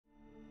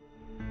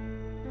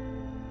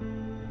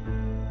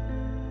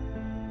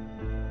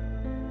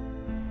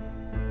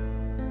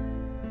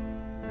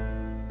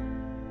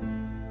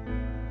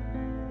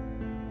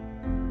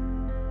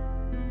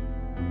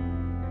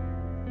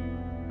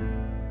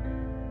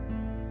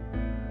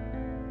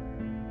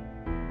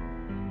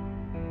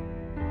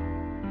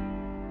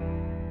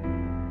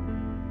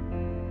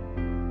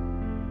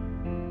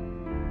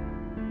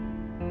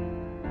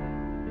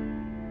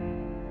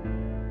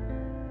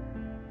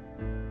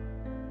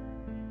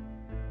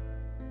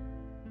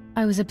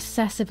I was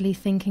obsessively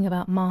thinking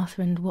about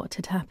Martha and what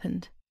had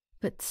happened,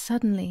 but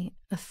suddenly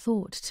a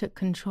thought took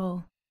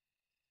control.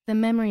 The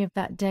memory of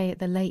that day at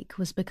the lake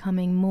was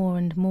becoming more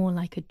and more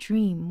like a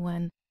dream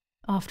when,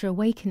 after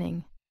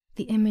awakening,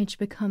 the image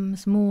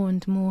becomes more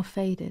and more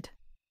faded.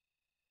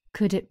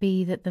 Could it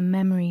be that the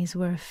memories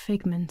were a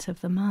figment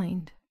of the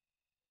mind?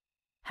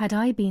 Had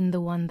I been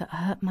the one that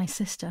hurt my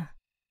sister?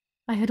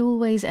 I had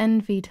always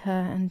envied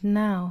her, and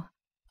now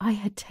I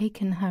had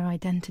taken her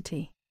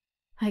identity.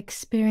 I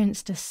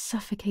experienced a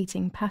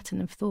suffocating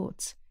pattern of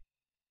thoughts.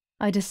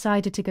 I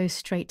decided to go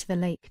straight to the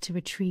lake to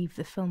retrieve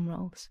the film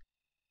rolls.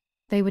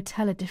 They would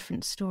tell a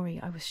different story,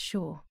 I was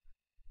sure,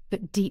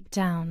 but deep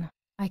down,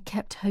 I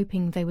kept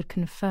hoping they would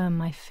confirm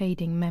my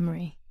fading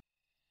memory.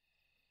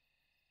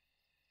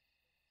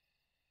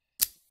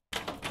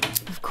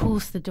 Of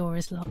course the door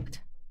is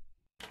locked.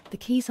 The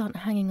keys aren't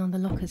hanging on the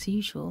lock as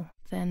usual,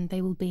 then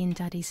they will be in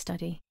Daddy's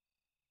study.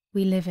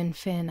 We live in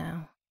fear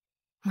now.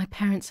 My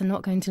parents are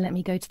not going to let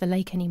me go to the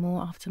lake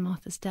anymore after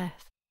Martha's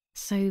death,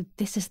 so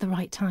this is the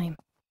right time.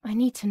 I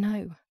need to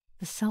know.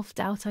 The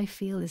self-doubt I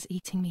feel is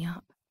eating me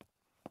up.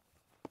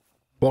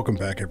 Welcome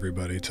back,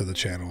 everybody, to the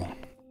channel.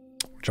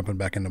 We're jumping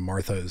back into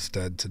Martha is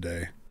Dead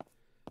today.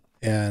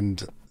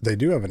 And they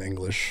do have an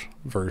English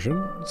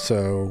version,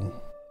 so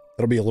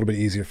it'll be a little bit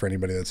easier for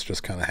anybody that's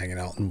just kind of hanging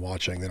out and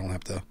watching. They don't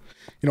have to,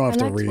 you don't have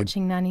to read. I liked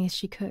watching Nanny as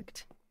she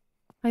cooked.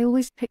 I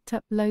always picked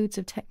up loads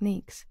of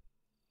techniques.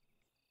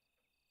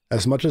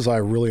 As much as I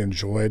really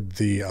enjoyed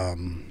the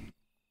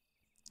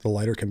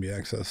lighter can be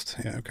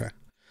accessed. Yeah, okay.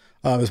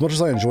 As much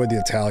as I enjoyed the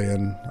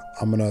Italian,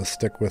 I'm going to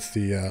stick with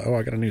the, oh,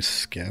 I got a new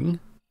skin.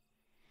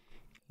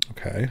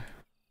 Okay.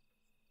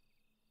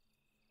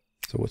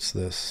 So what's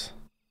this?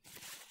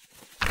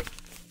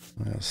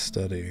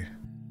 Study.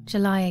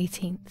 July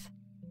 18th.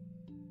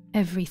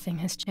 Everything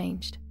has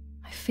changed.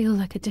 I feel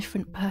like a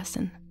different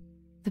person.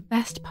 The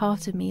best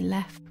part of me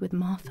left with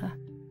Martha.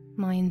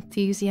 My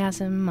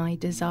enthusiasm, my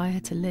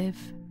desire to live,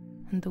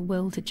 and the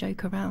will to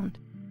joke around.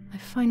 I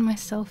find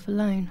myself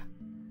alone,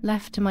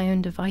 left to my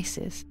own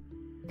devices,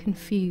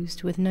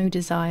 confused with no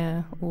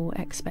desire or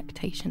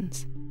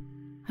expectations.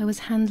 I was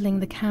handling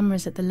the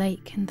cameras at the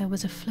lake and there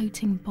was a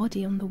floating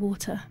body on the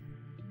water.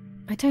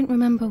 I don't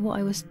remember what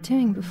I was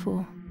doing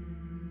before.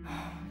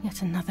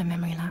 Yet another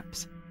memory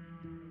lapse.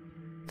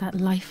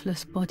 That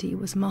lifeless body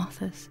was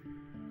Martha's,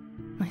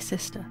 my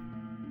sister.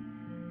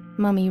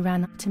 Mummy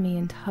ran up to me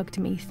and hugged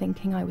me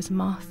thinking I was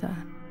Martha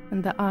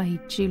and that I,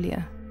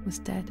 Giulia, was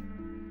dead.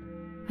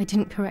 I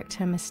didn't correct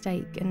her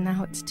mistake and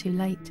now it's too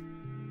late.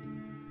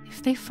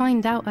 If they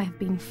find out I have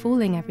been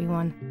fooling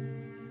everyone,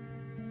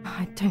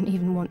 I don't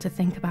even want to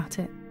think about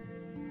it.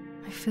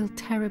 I feel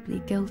terribly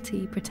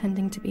guilty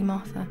pretending to be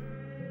Martha,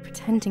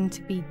 pretending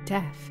to be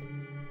deaf.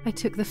 I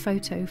took the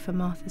photo for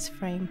Martha's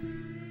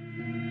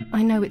frame.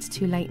 I know it's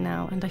too late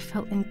now and I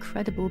felt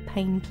incredible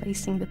pain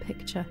placing the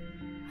picture.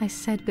 I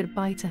said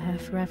goodbye to her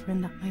forever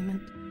in that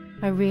moment.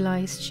 I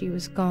realized she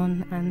was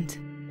gone and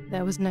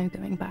there was no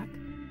going back.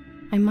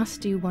 I must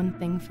do one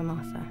thing for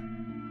Martha.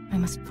 I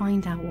must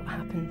find out what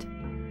happened.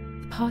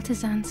 The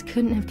partisans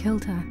couldn't have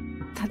killed her.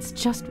 That's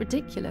just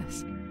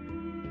ridiculous.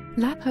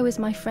 Lapo is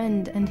my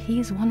friend and he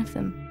is one of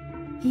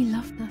them. He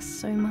loved us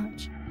so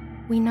much.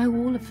 We know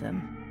all of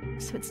them,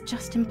 so it's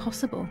just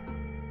impossible.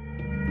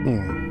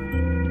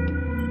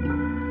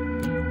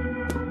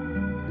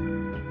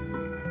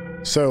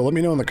 So let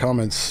me know in the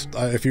comments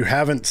if you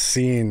haven't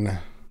seen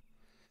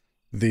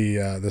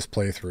the this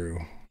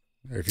playthrough.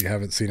 If you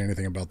haven't seen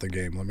anything about the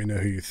game, let me know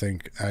who you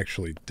think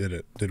actually did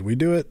it. Did we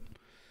do it?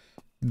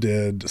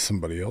 Did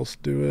somebody else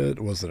do it?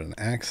 Was it an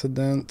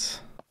accident?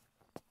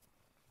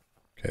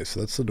 Okay, so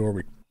that's the door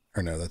we...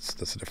 Or no, that's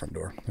a different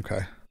door.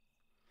 Okay.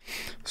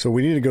 So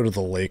we need to go to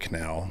the lake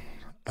now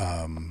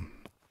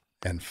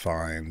and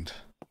find...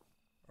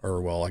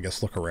 Or, well, I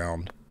guess look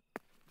around.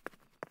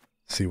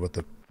 See what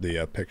the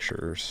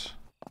pictures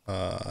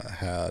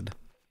had.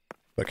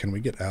 But can we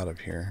get out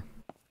of here?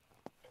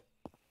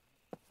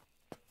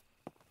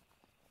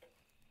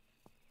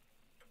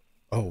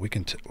 Oh, we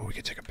can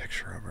take a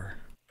picture of her.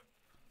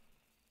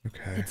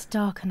 Okay. It's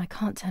dark and I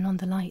can't turn on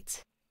the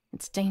lights.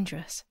 It's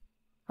dangerous.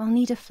 I'll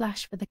need a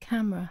flash for the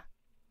camera.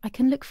 I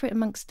can look for it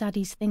amongst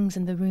Daddy's things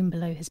in the room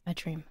below his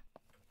bedroom.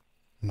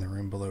 In the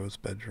room below his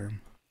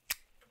bedroom?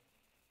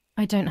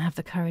 I don't have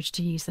the courage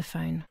to use the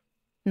phone.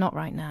 Not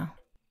right now.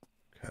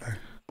 Okay.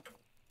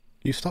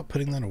 You stop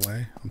putting that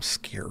away? I'm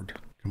scared.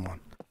 Come on.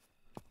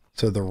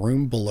 So the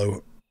room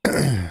below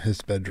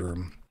his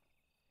bedroom.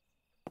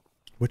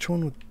 Which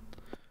one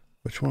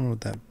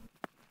would that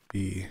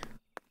be?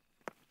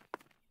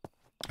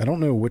 I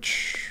don't know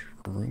which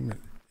room it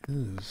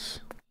is.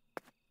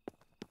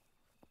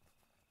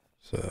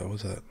 So,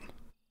 what's that?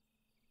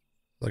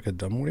 Like a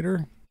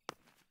dumbwaiter?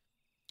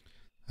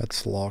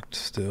 That's locked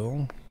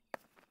still.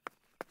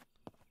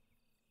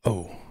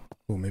 Oh,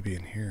 maybe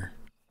in here.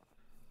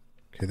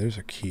 Okay, there's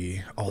a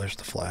key. Oh, there's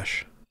the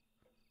flash.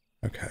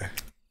 Okay.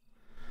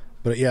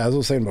 But yeah, as I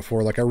was saying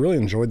before, like I really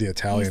enjoyed the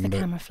Italian. Here's the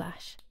camera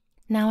flash.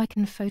 Now I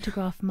can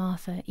photograph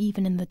Martha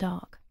even in the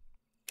dark.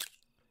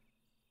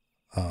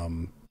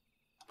 But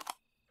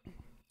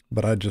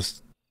I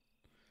just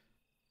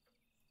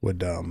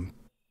would,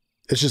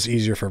 it's just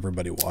easier for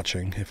everybody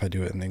watching if I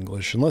do it in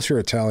English. Unless you're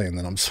Italian,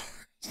 then I'm sorry,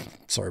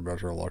 sorry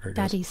about your luck, I guess.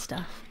 Daddy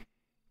stuff.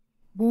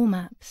 War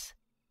maps.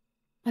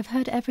 I've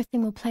heard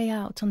everything will play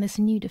out on this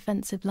new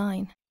defensive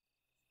line.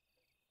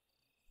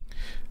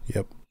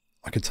 Yep.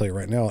 I could tell you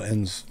right now, it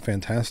ends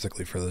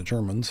fantastically for the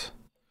Germans.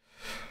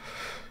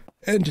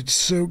 And it's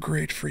so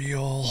great for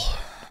y'all.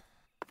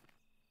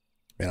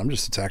 Man, I'm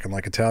just attacking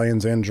like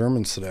Italians and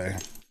Germans today.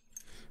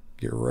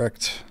 Get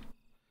wrecked.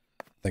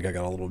 I think I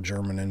got a little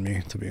German in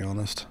me, to be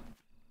honest.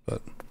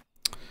 But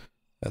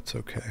that's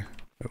okay.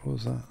 What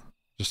was that?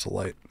 Just a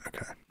light.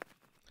 Okay.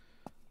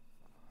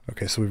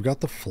 Okay, so we've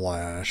got the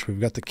flash. We've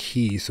got the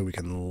key so we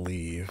can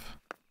leave.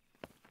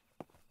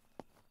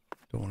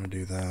 Don't want to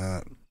do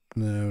that.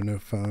 No, no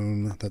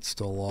phone. That's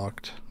still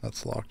locked.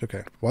 That's locked.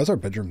 Okay. Why is our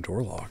bedroom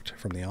door locked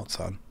from the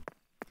outside?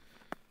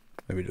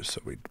 Maybe just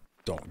so we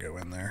don't go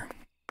in there.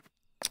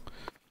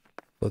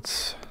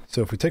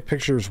 So if we take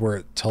pictures where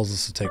it tells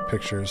us to take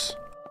pictures,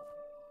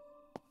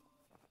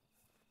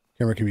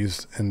 camera can be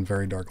used in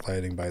very dark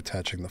lighting by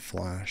attaching the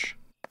flash.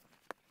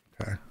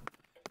 Okay.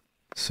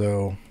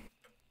 So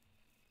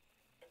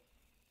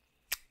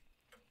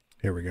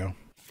here we go.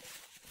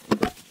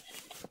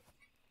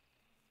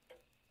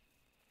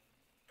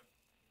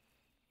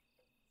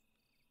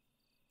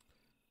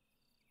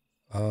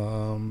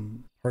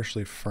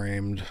 Partially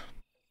framed.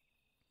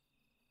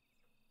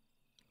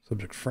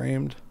 Subject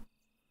framed.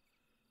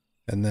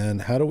 And then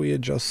how do we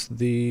adjust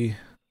the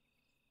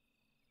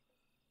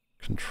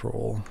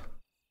control?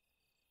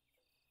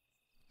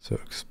 So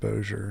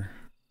exposure.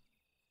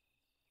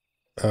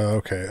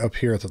 Okay, up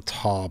here at the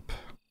top.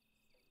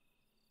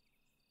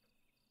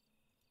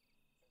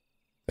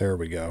 There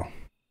we go.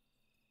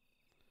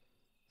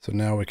 So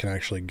now we can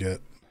actually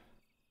get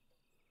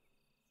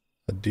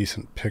a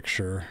decent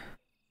picture.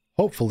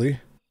 Hopefully.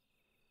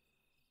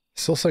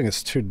 Still saying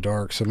it's too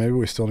dark, so maybe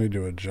we still need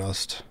to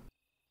adjust.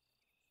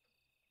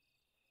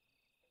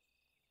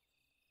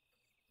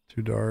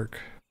 Too dark.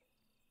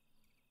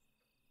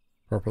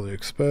 Properly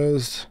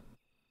exposed.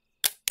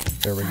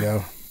 There we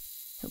go.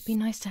 It would be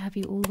nice to have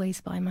you always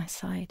by my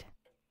side,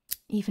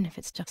 even if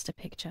it's just a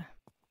picture.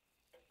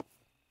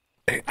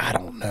 Hey, I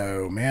don't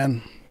know,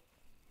 man.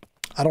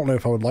 I don't know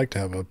if I would like to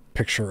have a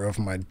picture of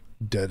my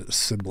dead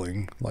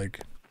sibling.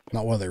 Like,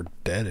 not while they're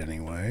dead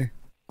anyway.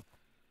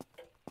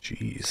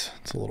 Jeez,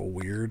 it's a little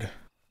weird.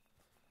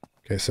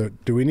 Okay, so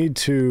do we need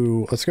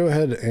to... Let's go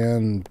ahead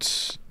and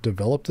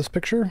develop this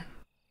picture,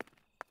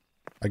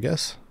 I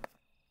guess.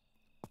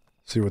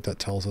 See what that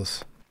tells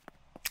us.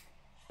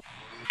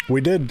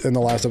 We did, in the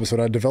last episode,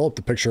 I developed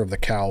the picture of the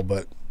cow,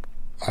 but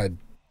I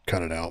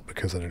cut it out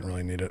because I didn't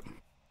really need it.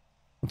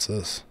 What's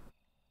this?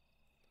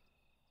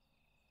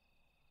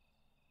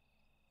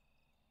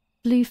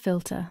 Blue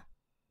filter.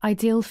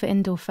 Ideal for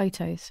indoor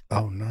photos.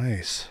 Oh,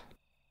 nice.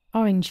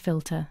 Orange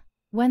filter.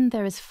 When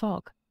there is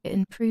fog, it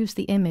improves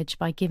the image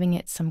by giving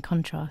it some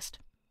contrast.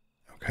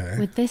 Okay.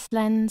 With this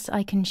lens,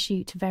 I can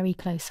shoot very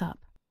close up.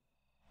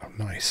 Oh,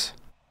 nice.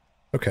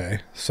 Okay,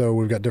 so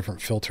we've got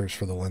different filters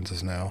for the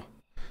lenses now.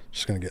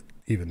 Just going to get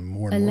even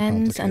more and more complicated. A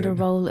lens and a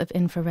roll of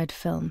infrared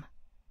film.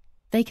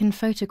 They can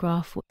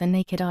photograph what the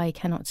naked eye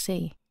cannot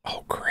see.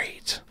 Oh,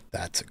 great.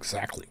 That's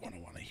exactly what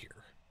I want to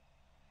hear.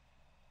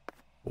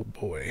 Oh,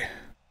 boy.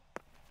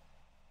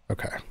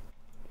 Okay.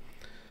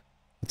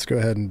 Let's go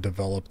ahead and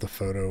develop the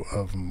photo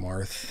of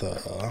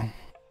Martha.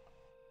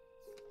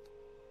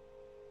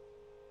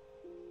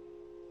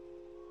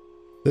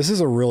 This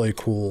is a really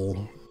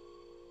cool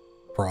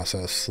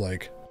process.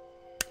 Like,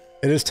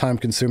 it is time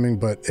consuming,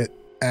 but it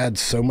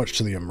adds so much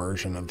to the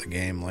immersion of the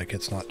game. Like,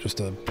 it's not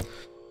just I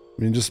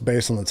mean, just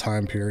based on the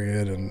time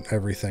period and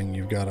everything,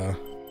 you've got to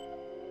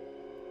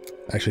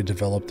actually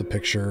develop the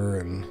picture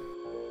and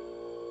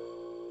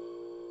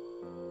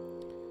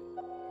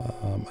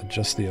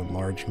adjust the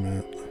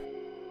enlargement.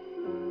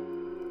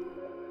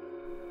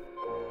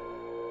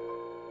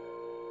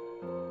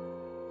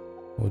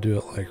 We'll do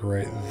it like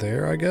right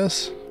there, I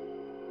guess.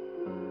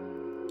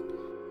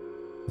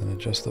 And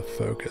adjust the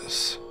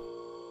focus.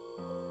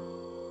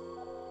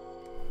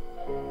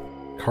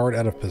 Card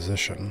out of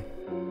position.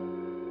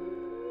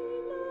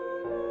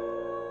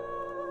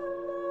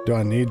 Do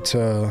I need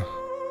to...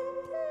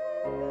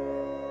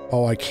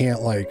 Oh, I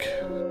can't like...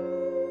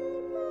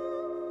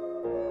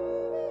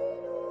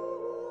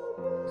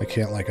 I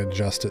can't like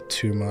adjust it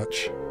too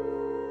much.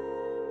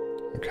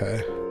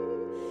 Okay.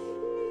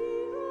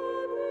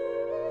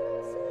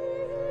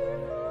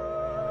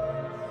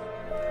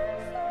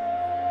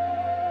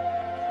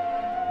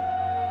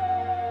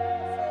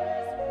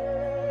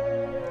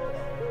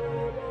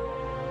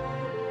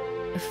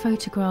 A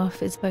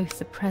photograph is both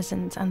the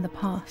present and the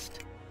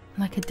past,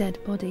 like a dead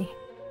body.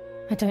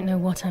 I don't know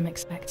what I'm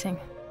expecting.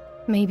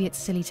 Maybe it's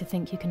silly to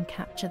think you can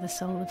capture the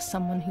soul of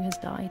someone who has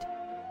died.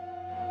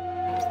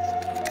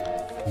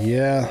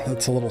 Yeah,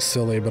 that's a little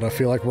silly, but I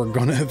feel like we're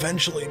going to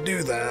eventually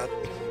do that.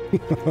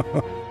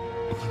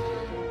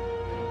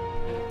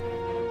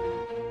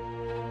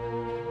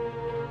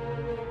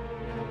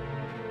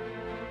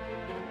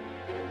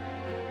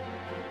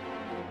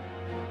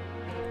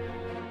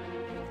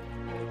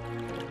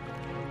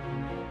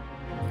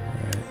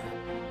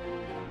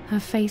 Her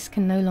face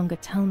can no longer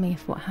tell me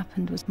if what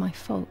happened was my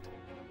fault.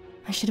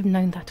 I should have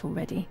known that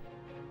already.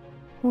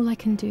 All I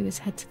can do is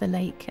head to the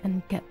lake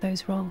and get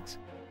those rolls.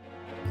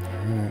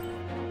 Alright.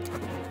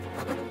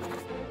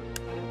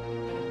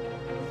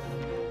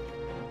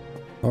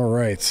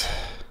 Alright.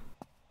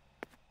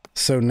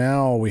 So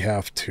now we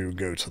have to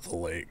go to the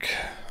lake.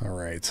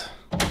 Alright.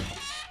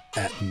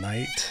 At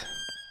night.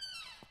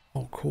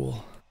 Oh,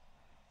 cool.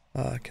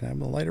 Can I have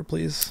the lighter,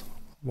 please?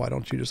 Why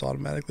don't you just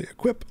automatically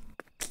equip?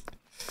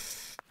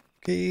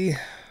 Okay.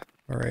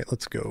 Alright,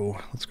 let's go.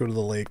 Let's go to the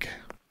lake.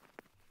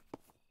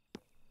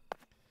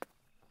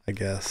 I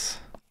guess.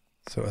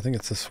 So I think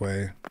it's this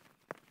way.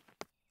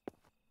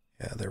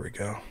 Yeah, there we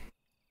go.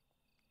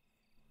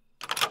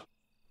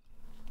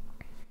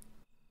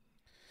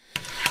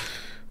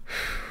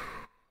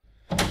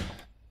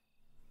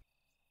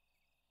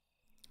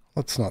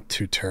 That's not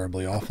too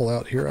terribly awful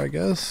out here, I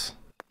guess.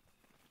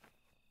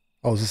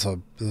 Oh, is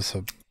this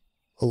a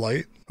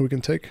light we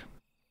can take?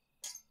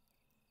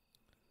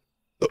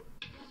 Oh,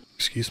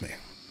 excuse me.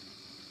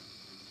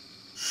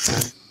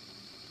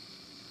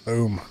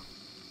 Boom.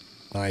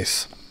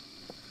 Nice.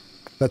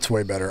 That's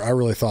way better. I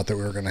really thought that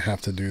we were going to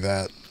have to do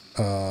that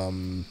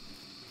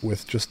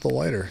with just the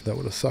lighter. That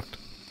would have sucked.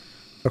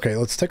 Okay,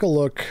 let's take a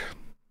look.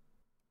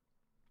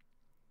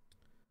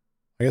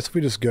 I guess if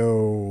we just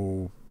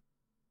go...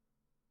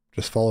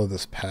 just follow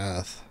this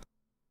path.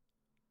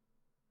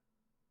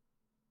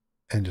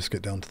 And just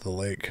get down to the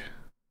lake.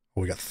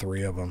 Oh, we got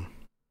 3 of them.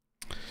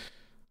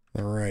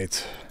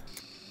 Alright.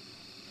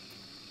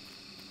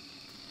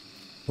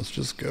 Let's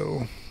just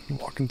go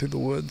walking through the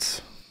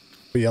woods.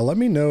 But yeah, let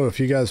me know if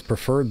you guys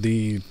preferred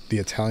the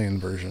Italian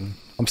version.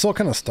 I'm still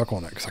kind of stuck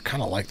on it because I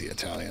kind of like the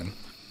Italian.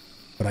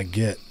 But I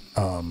get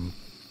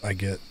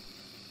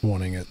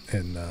wanting it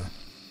in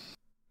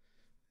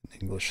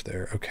English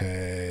there.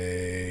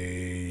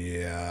 Okay,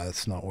 yeah,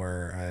 that's not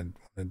where I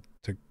wanted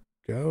to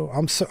go.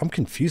 I'm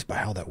confused by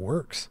how that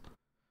works.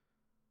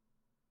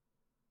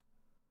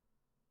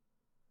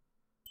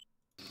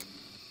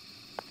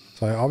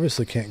 So I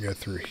obviously can't go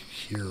through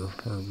here,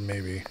 or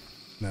maybe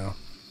no.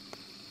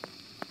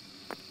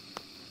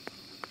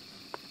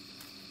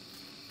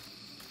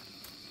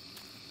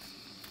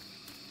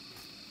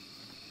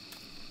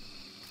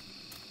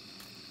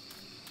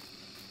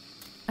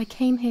 I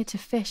came here to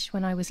fish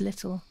when I was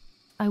little.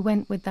 I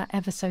went with that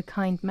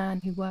ever-so-kind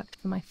man who worked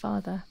for my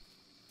father.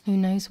 Who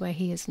knows where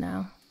he is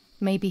now?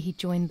 Maybe he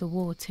joined the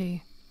war too.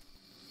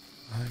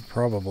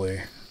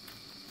 Probably.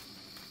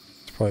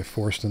 It's probably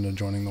forced into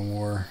joining the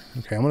war.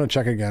 Okay, I'm gonna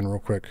check again real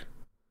quick.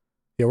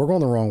 Yeah, we're going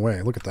the wrong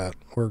way. Look at that.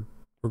 We're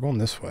going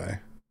this way.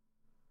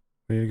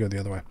 We need to go the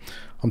other way.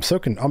 I'm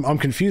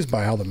confused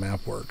by how the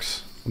map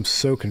works. I'm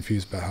so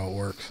confused by how it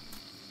works.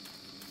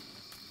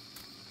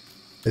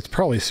 It's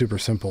probably super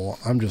simple.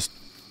 I'm just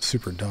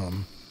super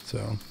dumb,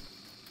 so...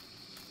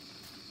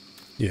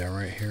 yeah,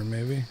 right here,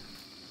 maybe?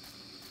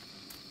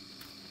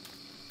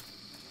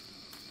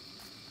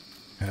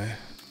 Okay.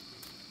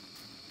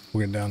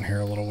 We'll get down here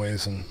a little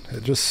ways, and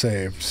it just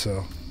saved,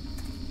 so...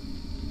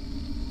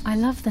 I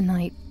love the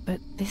night,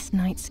 but this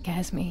night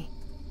scares me.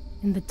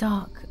 In the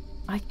dark,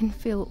 I can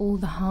feel all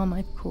the harm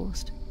I've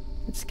caused.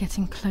 It's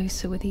getting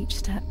closer with each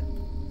step.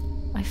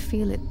 I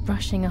feel it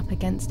brushing up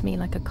against me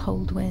like a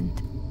cold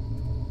wind.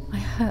 I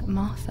hurt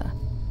Martha.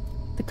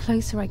 The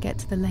closer I get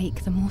to the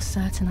lake, the more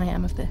certain I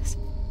am of this.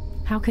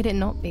 How could it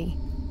not be?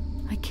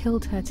 I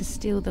killed her to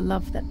steal the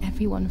love that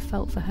everyone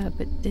felt for her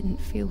but didn't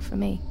feel for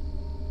me.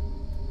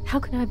 How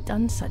could I have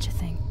done such a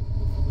thing?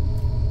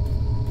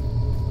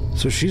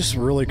 So she's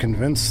really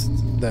convinced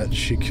that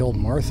she killed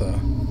Martha.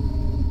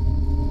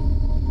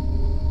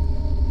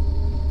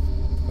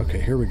 Okay,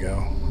 here we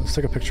go. Let's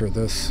take a picture of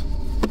this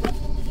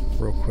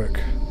real quick.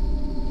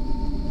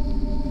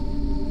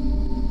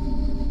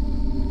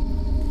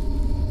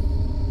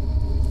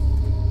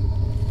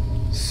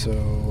 So,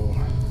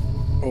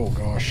 oh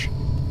gosh.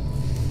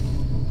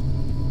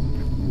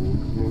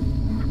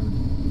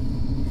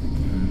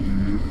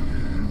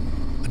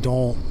 I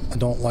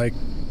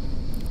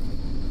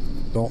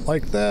don't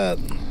like that.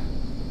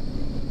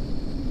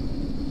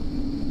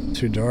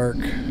 Too dark.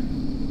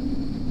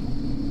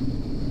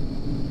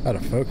 Out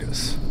of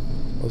focus.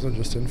 Was it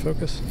just in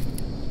focus?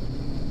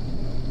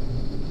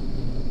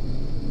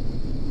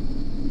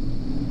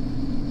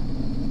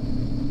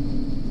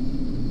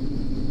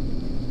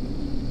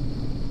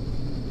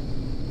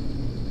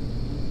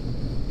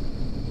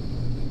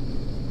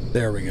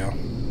 There we go.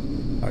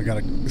 I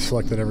gotta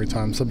select it every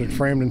time. Subject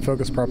framed and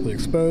focus properly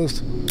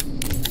exposed.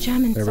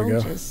 German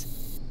soldiers.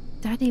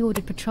 Daddy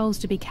ordered patrols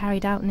to be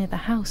carried out near the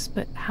house,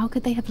 but how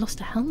could they have lost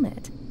a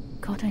helmet?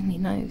 God only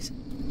knows.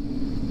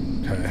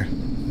 Okay.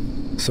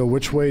 So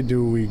which way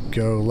do we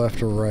go?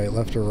 Left or right?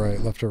 Left or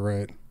right? Left or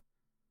right?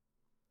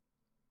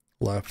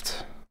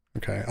 Left.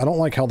 Okay. I don't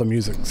like how the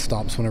music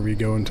stops whenever you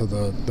go into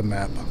the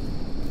map.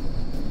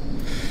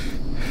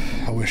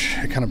 I wish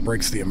it kind of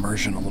breaks the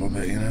immersion a little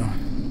bit, you know?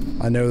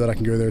 I know that I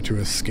can go there to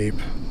escape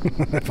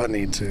if I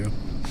need to.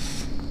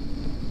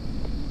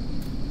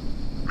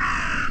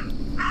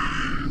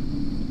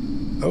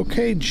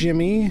 Okay,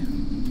 Jimmy.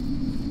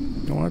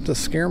 You don't have to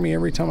scare me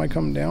every time I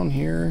come down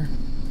here.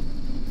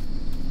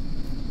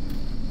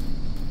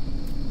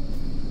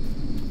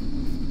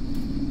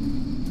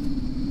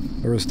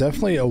 There was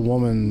definitely a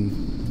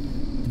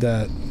woman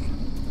that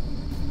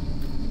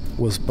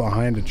was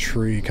behind a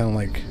tree, kind of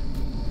like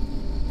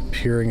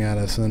peering at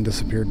us and then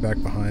disappeared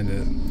back behind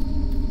it.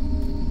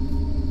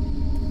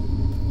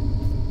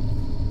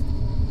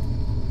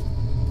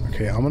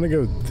 Okay, I'm gonna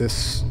go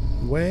this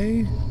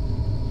way,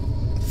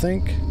 I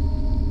think.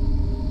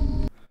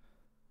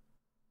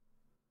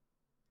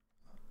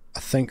 I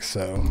think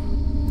so.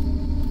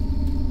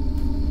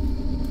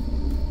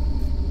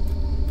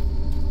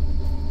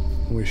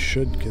 We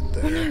should get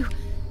there. Oh no!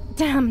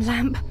 Damn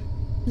lamp!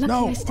 Lucky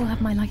No. I still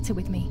have my lighter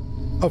with me.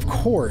 Of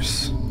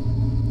course.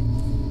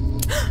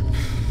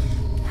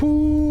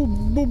 Ooh,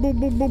 boo, boo,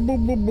 boo, boo, boo,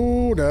 boo,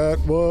 boo. That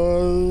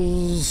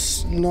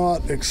was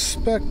not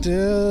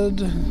expected.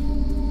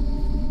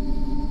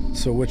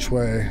 So which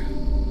way?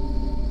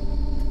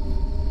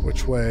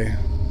 Which way?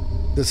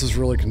 This is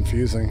really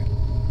confusing.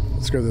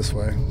 Let's go this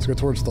way. Let's go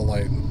towards the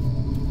light.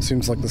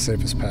 Seems like the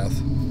safest path.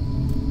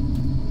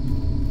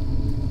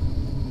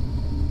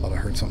 Thought I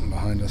heard something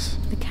behind us.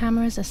 The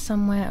cameras are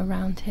somewhere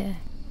around here.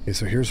 Okay,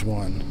 so here's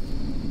one.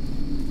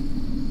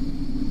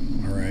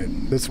 All right.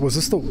 I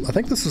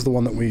think this is the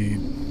one that we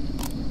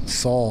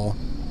saw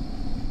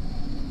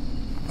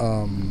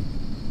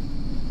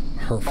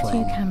her from.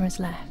 2 cameras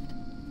left.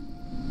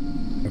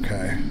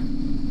 Okay.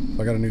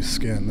 I got a new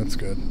skin. That's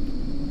good.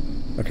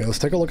 Okay, let's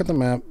take a look at the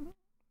map.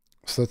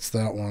 So that's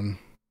that one.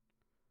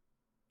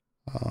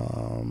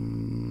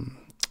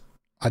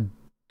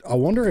 I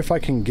wonder if I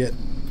can get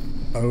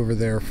over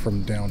there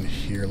from down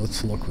here.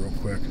 Let's look real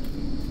quick.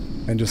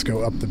 And just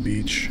go up the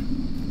beach.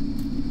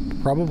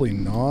 Probably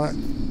not.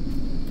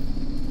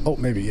 Oh,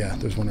 maybe, yeah.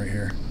 There's one right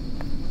here.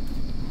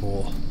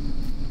 Cool.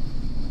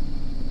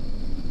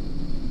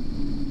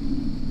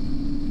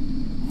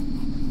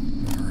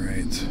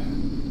 Alright.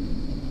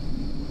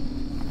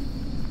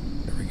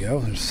 There we go.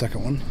 There's a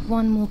second one.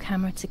 1 more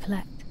camera to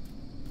collect.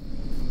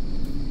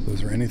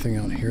 Is there anything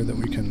out here that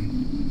we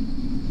can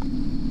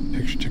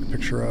take a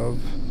picture of?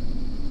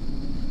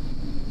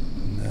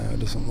 No, it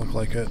doesn't look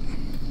like it.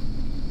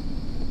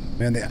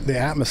 Man, the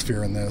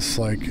atmosphere in this,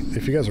 like,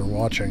 if you guys are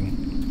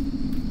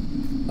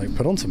watching, like,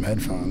 put on some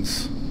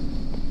headphones.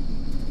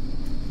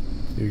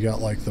 You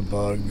got, like, the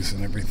bugs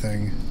and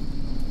everything.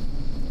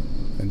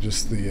 And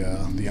just the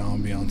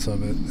ambiance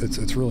of it.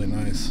 It's really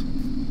nice.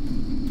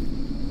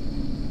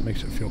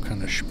 Makes it feel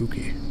kind of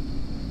spooky.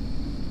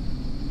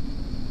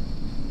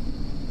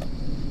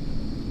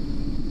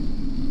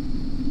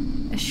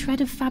 A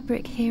shred of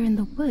fabric here in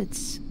the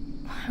woods.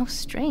 How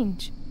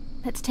strange.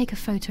 Let's take a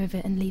photo of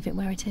it and leave it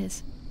where it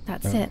is.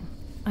 That's it.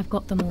 I've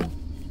got them all.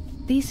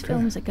 These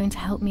films are going to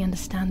help me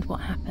understand what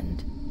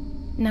happened.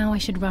 Now I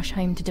should rush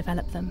home to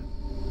develop them.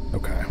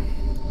 Okay.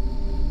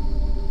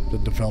 To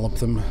develop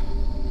them.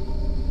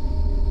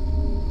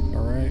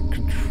 Alright,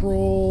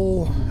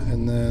 control,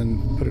 and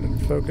then put it in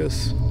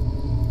focus.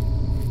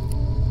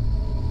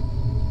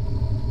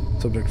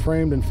 Subject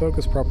framed and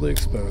focus properly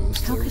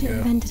exposed. How There could we it go.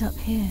 have ended up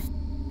here?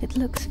 It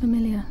looks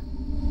familiar.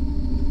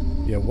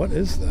 Yeah, what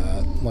is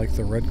that? Like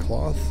the red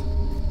cloth?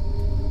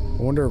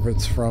 I wonder if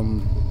it's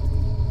from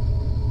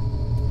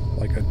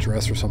like a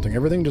dress or something.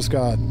 Everything just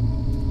got a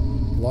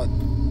lot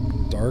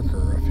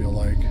darker, I feel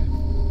like.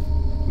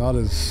 Not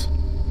as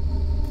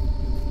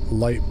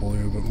light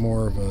blue, but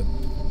more of a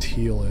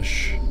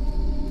tealish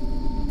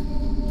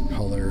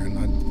color, and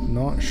I'm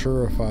not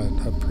sure if I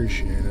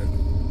appreciate it.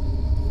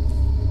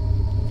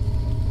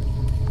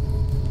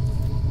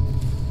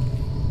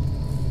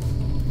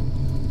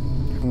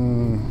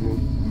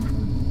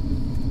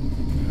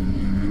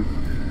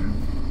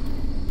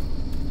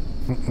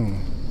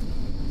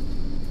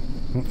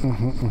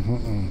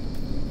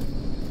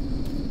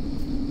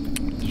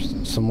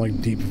 There's some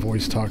like deep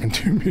voice talking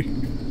to me.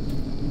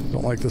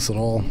 Don't like this at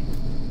all.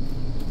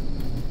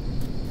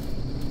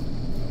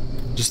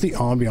 Just the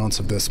ambiance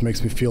of this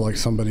makes me feel like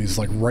somebody's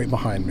like right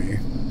behind me.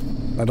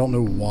 I don't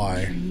know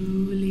why.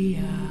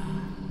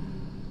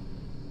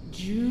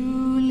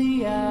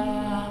 Giulia.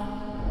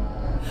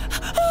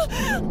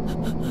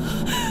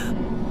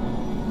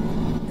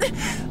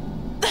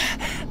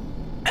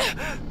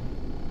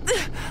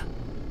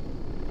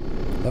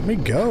 Let me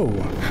go.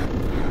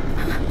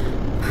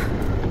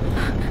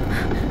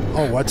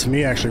 Oh, that's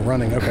me actually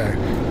running. Okay.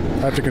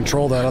 I have to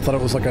control that. I thought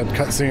it was like a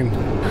cutscene.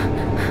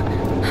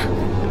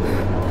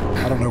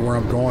 I don't know where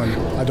I'm going.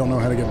 I don't know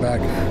how to get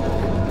back.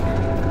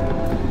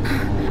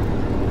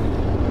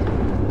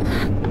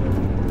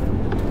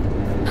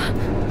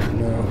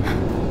 No.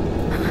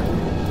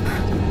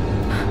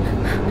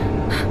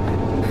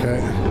 Okay.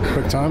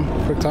 Quick time.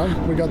 Quick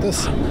time. We got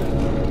this.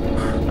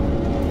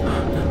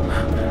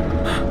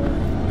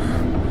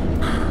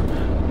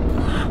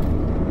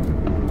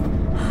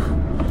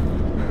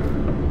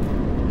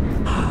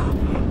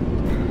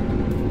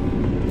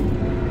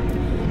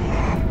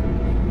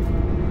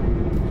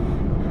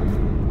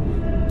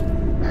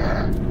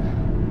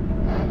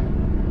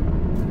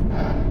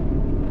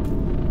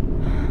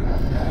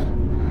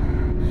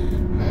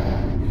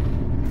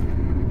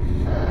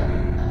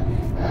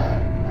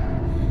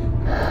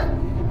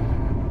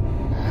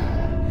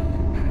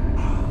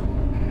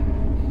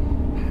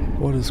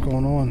 What is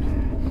going on?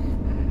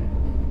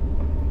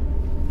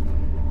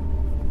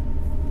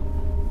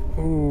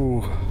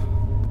 Ooh.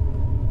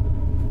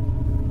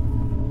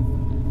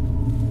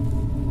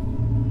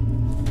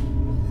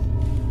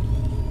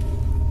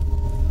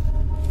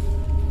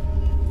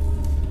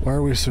 Why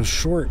are we so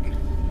short?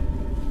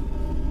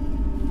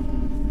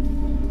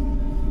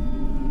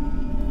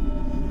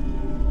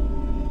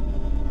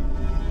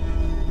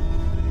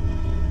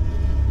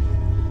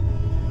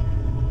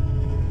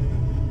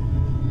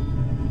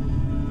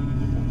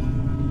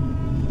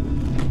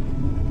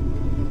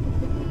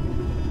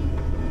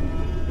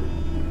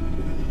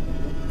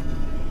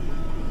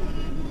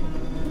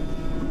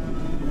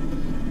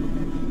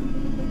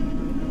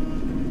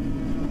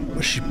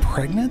 Was she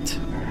pregnant?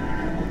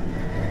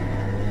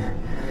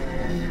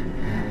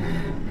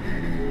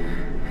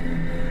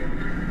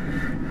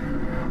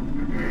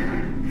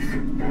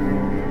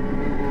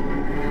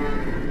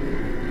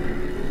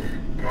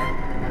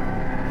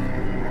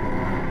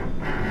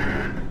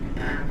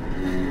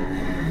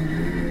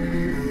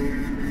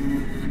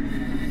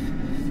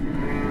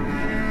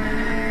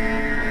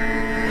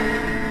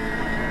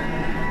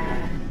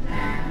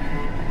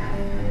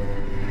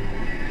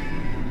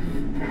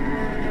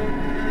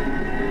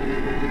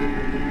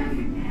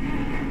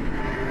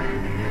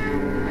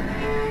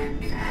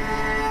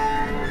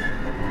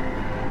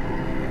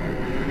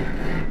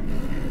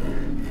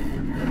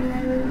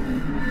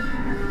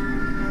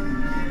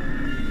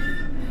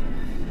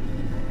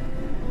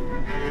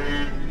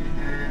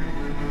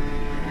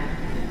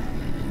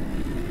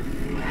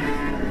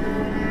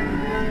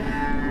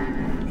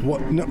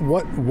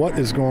 What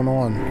is going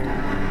on?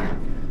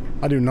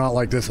 I do not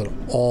like this at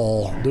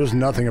all. There's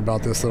nothing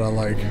about this that I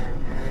like.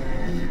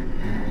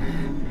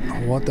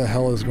 What the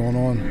hell is going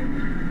on?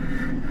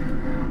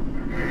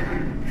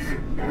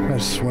 Can I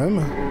swim?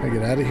 Can I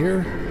get out of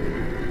here?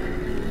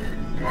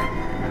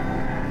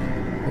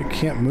 I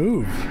can't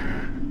move.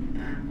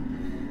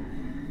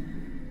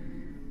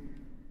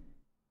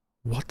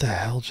 What the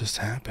hell just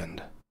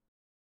happened?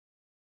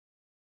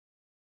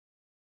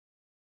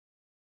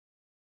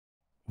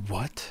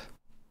 What?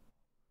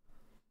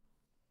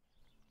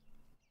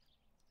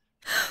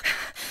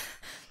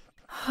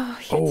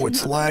 Oh,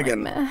 it's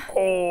lagging. Nightmare.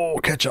 Oh,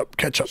 catch up.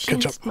 She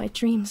entered my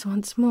dreams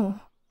once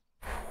more.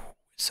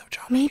 So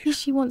Johnny. Maybe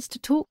she wants to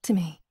talk to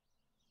me.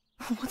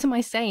 What am I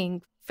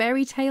saying?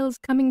 Fairy tales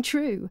coming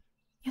true.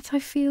 Yet I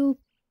feel...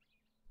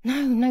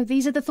 No,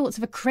 these are the thoughts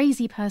of a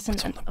crazy person,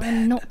 and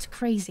I'm not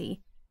crazy.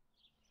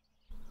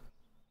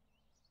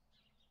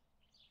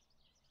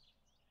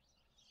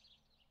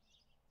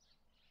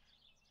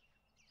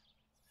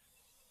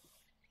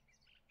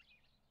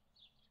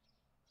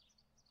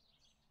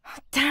 Oh,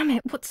 damn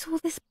it, what's all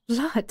this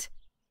blood?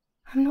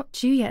 I'm not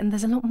due yet, and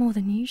there's a lot more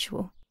than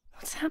usual.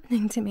 What's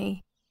happening to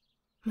me?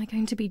 Am I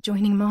going to be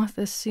joining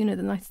Martha sooner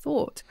than I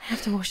thought? I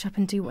have to wash up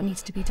and do what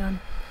needs to be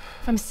done.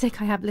 If I'm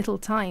sick, I have little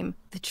time.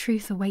 The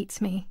truth awaits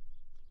me.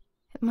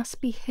 It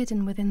must be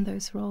hidden within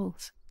those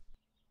rolls.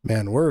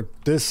 Man, I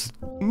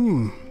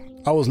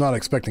was not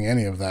expecting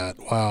any of that.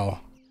 Wow.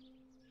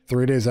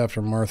 3 days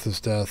after Martha's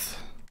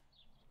death.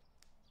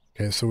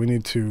 Okay, so we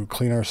need to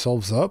clean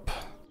ourselves up.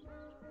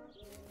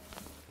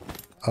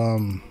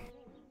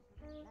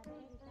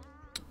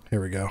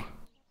 Here we go.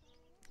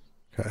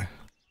 Okay.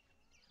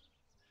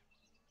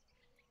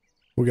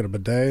 We got a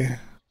bidet.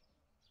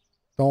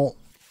 Don't.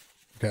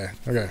 Okay.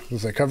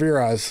 Let's say cover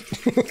your eyes.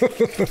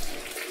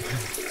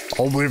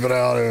 I'll bleep it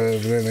out if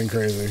it's anything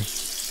crazy.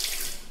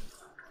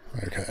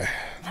 Okay.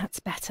 That's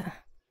better.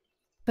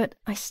 But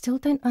I still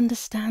don't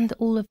understand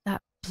all of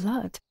that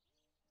blood.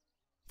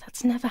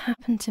 That's never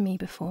happened to me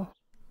before.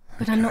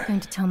 But I'm not going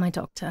to tell my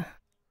doctor.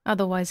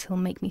 Otherwise he'll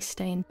make me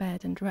stay in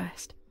bed and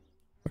rest.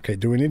 Okay,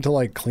 do we need to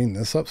like clean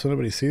this up so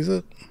nobody sees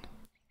it?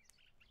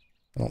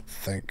 I don't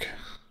think.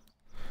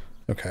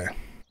 Okay.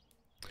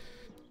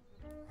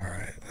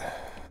 Alright.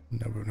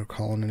 No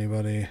calling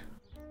anybody.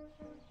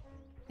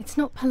 It's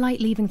not polite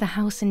leaving the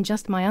house in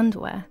just my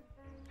underwear.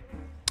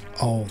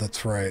 Oh,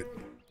 that's right.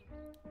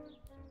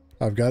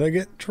 I've got to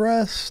get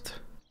dressed.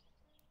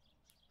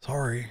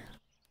 Sorry.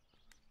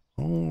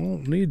 I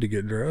don't need to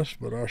get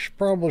dressed, but I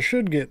probably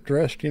should get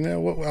dressed. You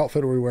know, what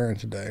outfit are we wearing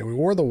today? We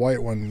wore the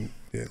white one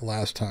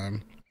last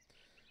time.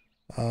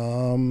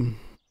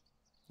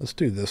 Let's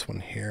do this one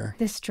here.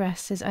 This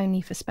dress is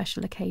only for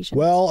special occasions.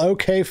 Well,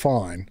 okay,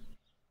 fine.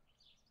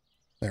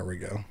 There we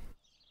go.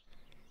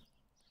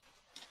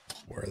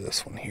 Wear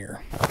this one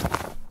here.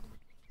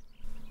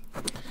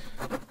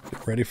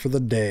 Get ready for the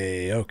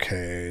day.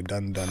 Okay,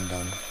 done.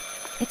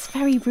 It's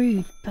very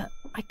rude, but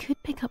I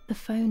could pick up the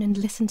phone and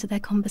listen to their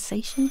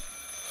conversation.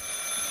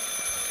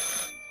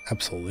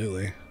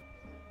 Absolutely.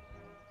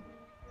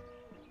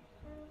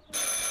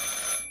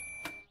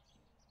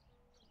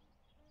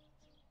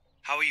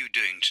 How are you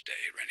doing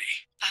today,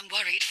 Rennie? I'm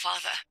worried,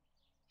 Father.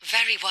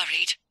 Very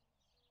worried.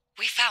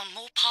 We found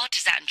more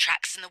partisan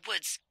tracks in the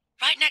woods,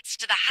 right next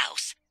to the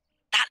house.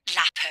 That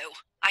Lapo,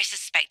 I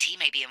suspect he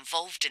may be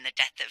involved in the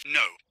death of...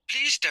 No,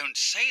 please don't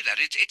say that.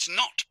 It's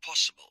not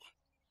possible.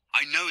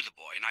 I know the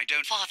boy and I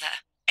don't...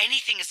 Father,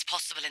 Anything is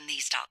possible in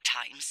these dark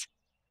times.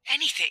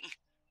 Anything.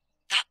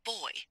 That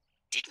boy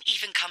didn't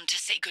even come to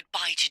say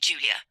goodbye to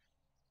Giulia.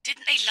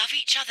 Didn't they love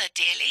each other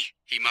dearly?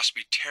 He must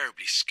be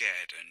terribly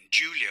scared, and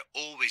Giulia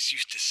always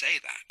used to say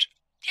that.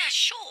 Yeah,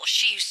 sure,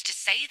 she used to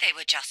say they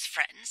were just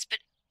friends, but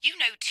you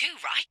know too,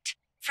 right?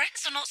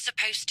 Friends are not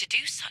supposed to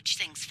do such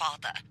things,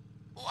 Father.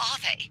 Or are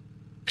they?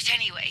 But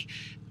anyway,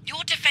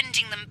 you're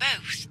defending them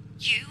both.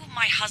 You,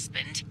 my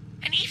husband,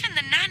 and even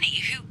the nanny,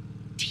 who,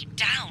 deep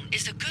down,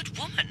 is a good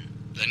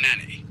woman. The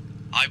nanny.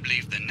 I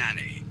believe the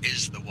nanny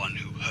is the one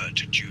who hurt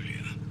Giulia.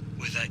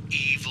 With her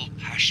evil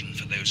passion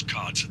for those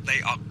cards,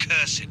 they are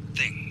cursed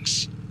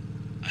things.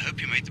 I hope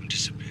you made them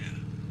disappear.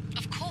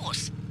 Of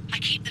course. I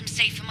keep them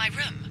safe in my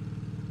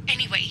room.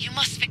 Anyway, you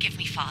must forgive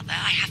me, Father.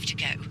 I have to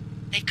go.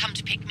 They've come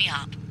to pick me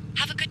up.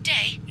 Have a good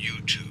day.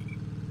 You too.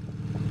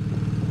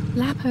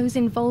 Lapo's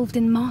involved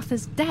in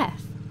Martha's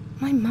death.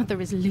 My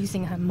mother is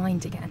losing her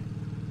mind again.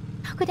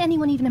 How could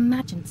anyone even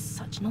imagine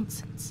such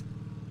nonsense?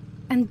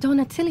 And Don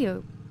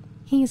Attilio,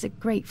 he is a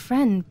great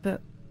friend,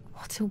 but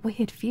what a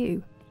weird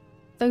view.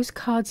 Those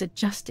cards are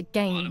just a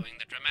game.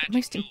 But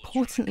most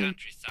importantly,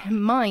 they're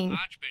mine.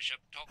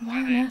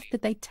 Why on earth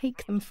did they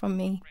take them from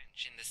me?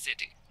 In the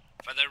city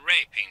for the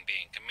raping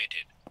being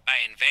committed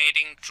by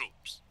invading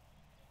troops.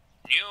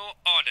 New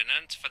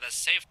ordinance for the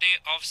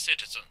safety of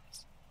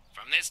citizens.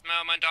 From this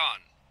moment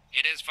on,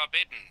 it is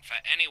forbidden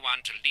for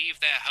anyone to leave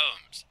their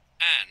homes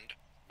and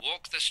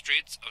walk the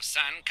streets of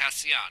San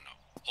Cassiano.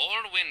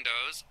 All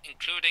windows,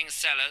 including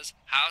cellars,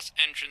 house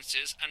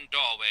entrances, and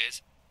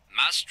doorways,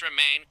 must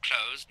remain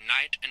closed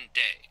night and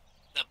day.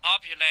 The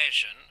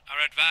population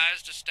are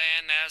advised to stay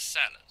in their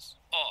cellars,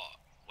 or,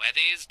 where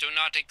these do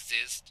not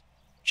exist,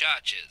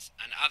 churches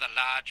and other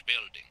large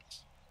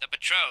buildings. The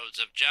patrols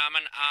of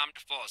German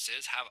armed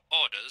forces have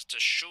orders to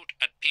shoot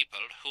at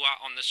people who are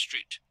on the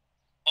street,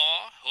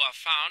 or who are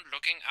found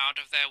looking out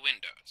of their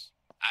windows.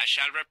 I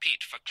shall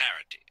repeat for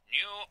clarity.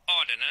 New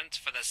ordinance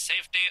for the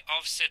safety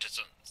of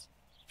citizens.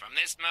 From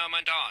this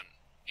moment on,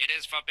 it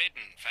is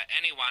forbidden for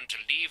anyone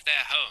to leave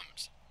their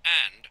homes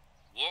and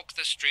walk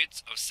the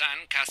streets of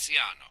San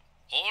Cassiano.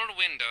 All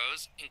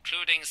windows,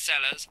 including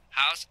cellars,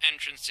 house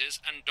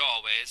entrances, and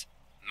doorways,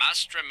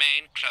 must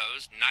remain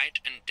closed night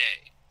and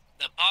day.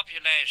 The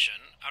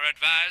population are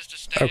advised to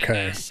stay in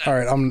their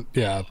cellars. All right,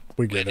 yeah,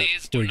 we get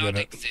it. We get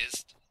it.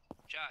 Exist,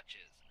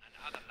 churches and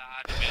other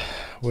large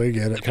buildings. We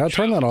get it. Can I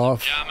turn that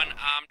off?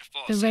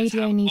 The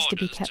radio needs to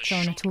be kept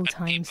on at all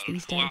times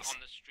these days.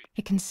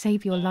 It can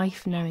save your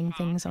life knowing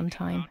things on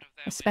time,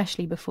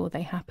 especially before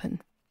they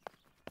happen.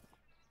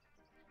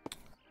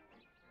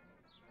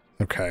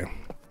 Okay.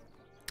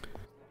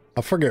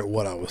 I forget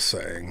what I was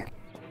saying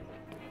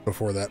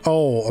before that.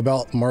 Oh,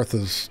 about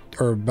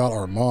about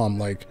our mom.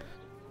 Like,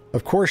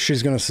 of course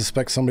she's going to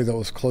suspect somebody that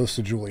was close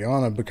to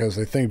Giuliana because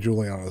they think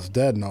Giuliana's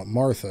dead, not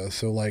Martha.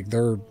 So, like,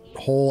 their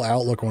whole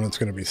outlook on it's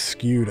going to be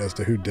skewed as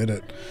to who did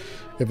it.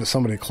 If it's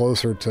somebody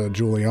closer to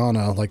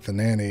Giuliana, like the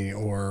nanny,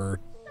 or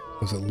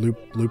was it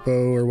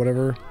Lupo or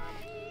whatever?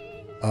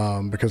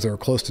 Because they were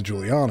close to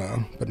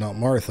Giuliana, but not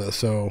Martha.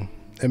 So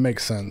it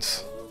makes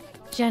sense.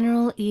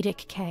 General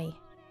Edict K.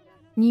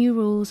 New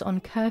rules on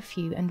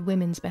curfew and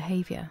women's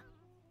behavior.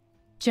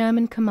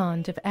 German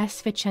command of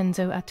S.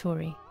 Vincenzo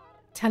Attori.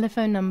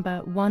 Telephone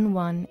number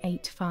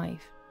 1185.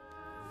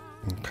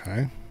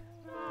 Okay.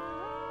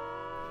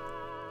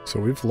 So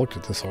we've looked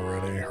at this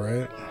already,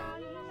 right?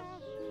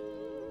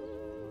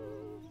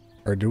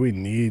 Or do we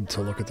need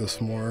to look at this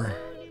more?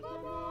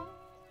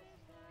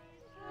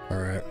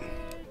 Alright.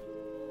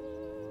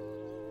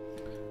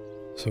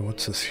 So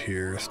what's this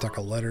here? A stack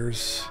of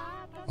letters?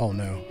 Oh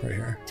no, right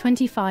here.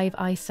 25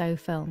 ISO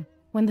film.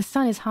 When the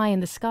sun is high in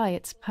the sky,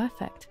 it's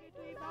perfect.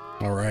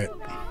 Alright.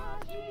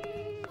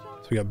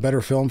 So we got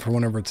better film for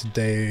whenever it's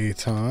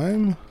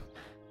daytime.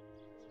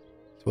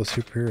 So let's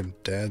see up here in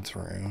Dad's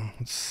room.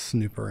 Let's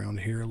snoop around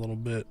here a little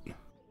bit.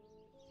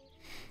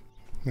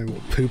 Maybe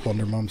we'll poop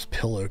under Mom's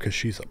pillow because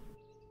she's a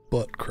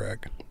butt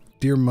crack.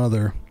 Dear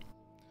Mother.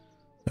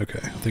 Okay,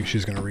 I think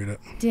she's going to read it.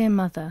 Dear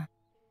Mother,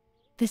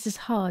 this is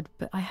hard,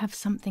 but I have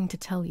something to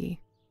tell you.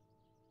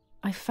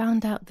 I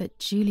found out that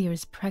Giulia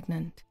is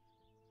pregnant.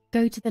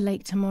 Go to the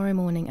lake tomorrow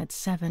morning at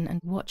 7 and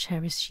watch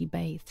her as she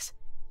bathes.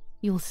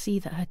 You'll see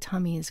that her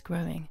tummy is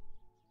growing.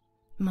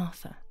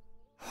 Martha.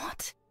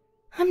 What?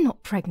 I'm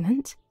not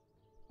pregnant.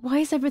 Why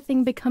is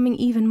everything becoming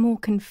even more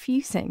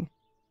confusing?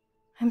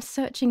 I'm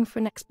searching for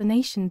an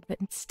explanation, but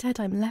instead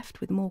I'm left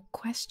with more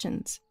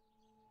questions.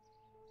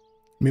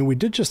 I mean, we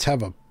did just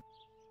have a...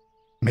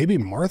 Maybe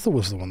Martha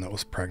was the one that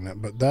was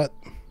pregnant, but that...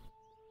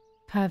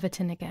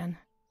 Pervertin again.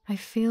 I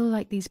feel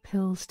like these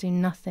pills do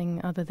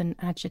nothing other than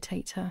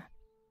agitate her.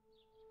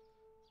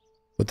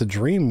 But the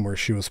dream where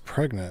she was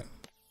pregnant,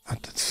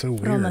 that's so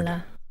weird.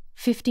 Romola,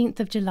 15th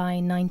of July,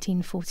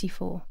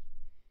 1944.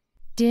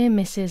 Dear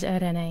Mrs.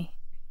 Irene,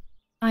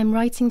 I'm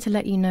writing to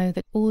let you know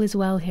that all is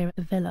well here at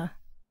the villa.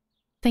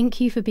 Thank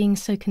you for being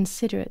so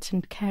considerate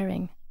and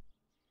caring.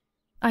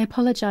 I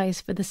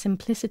apologize for the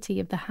simplicity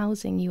of the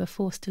housing you were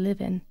forced to live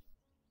in.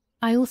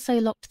 I also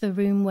locked the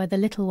room where the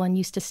little one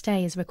used to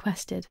stay as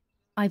requested.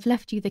 I've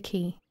left you the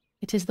key.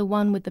 It is the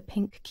one with the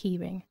pink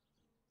keyring.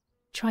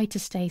 Try to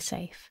stay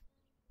safe.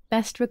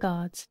 Best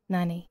regards,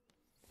 Nanny.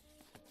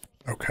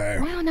 Okay.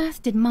 Why on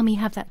earth did Mummy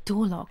have that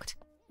door locked?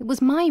 It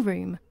was my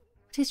room.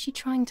 What is she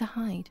trying to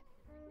hide?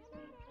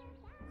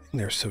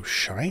 They're so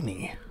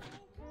shiny.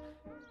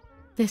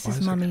 This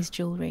is Mummy's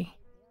jewellery.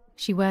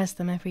 She wears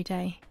them every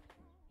day.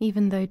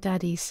 Even though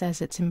Daddy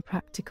says it's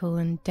impractical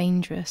and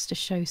dangerous to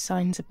show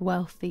signs of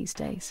wealth these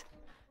days.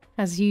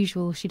 As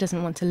usual, she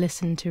doesn't want to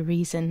listen to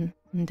reason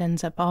and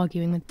ends up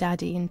arguing with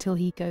Daddy until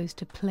he goes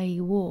to play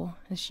war,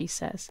 as she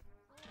says.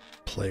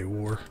 Play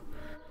war.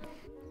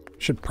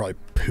 Should probably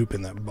poop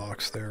in that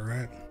box there,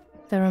 right?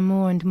 There are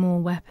more and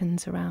more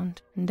weapons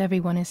around, and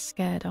everyone is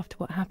scared after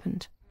what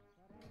happened.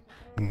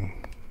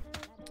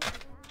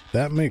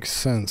 That makes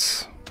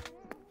sense.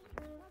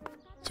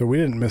 So we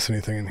didn't miss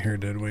anything in here,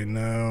 did we?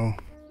 No.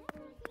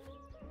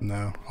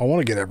 No. I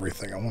want to get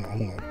everything. I want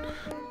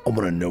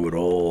to know it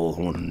all.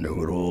 I want to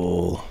know it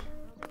all.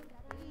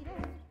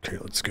 Okay,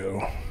 let's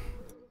go.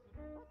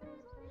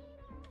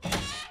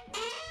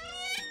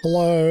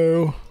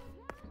 Hello.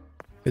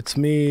 It's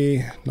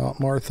me, not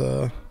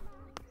Martha.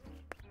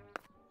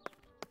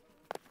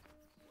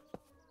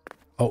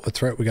 Oh,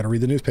 that's right. We got to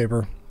read the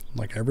newspaper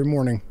like every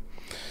morning.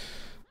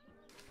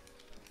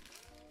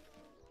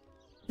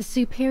 The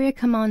Superior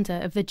Commander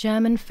of the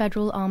German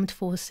Federal Armed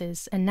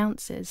Forces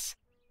announces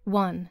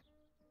 1.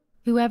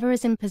 Whoever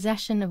is in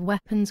possession of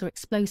weapons or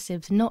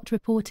explosives not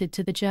reported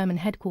to the German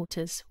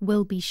headquarters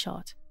will be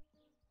shot.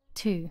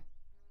 2.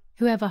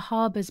 Whoever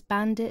harbours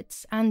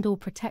bandits and or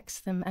protects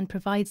them and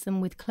provides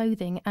them with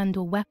clothing and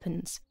or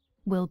weapons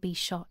will be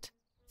shot.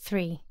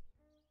 3.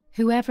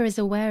 Whoever is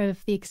aware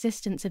of the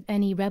existence of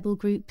any rebel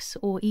groups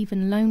or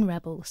even lone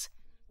rebels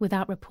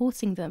without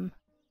reporting them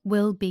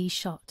will be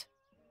shot.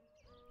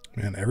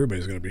 Man,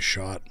 everybody's going to be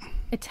shot.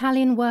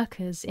 Italian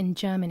workers in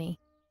Germany.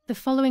 The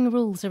following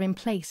rules are in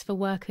place for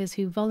workers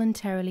who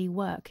voluntarily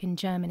work in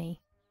Germany.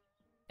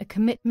 A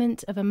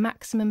commitment of a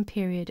maximum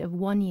period of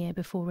 1 year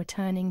before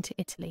returning to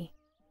Italy.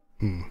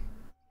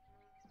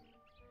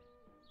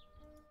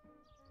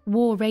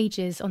 War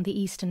rages on the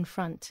Eastern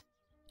Front.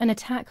 An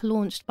attack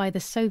launched by the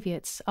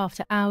Soviets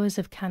after hours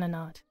of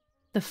cannonade.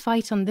 The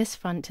fight on this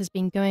front has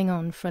been going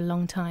on for a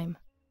long time.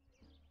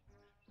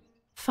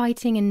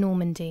 Fighting in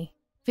Normandy.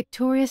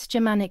 Victorious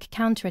Germanic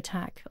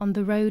counterattack on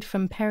the road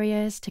from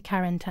Perrières to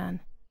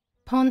Carentan.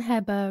 Pont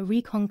Heber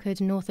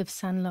reconquered north of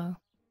Saint-Lô.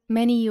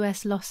 Many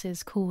US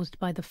losses caused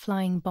by the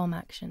flying bomb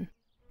action.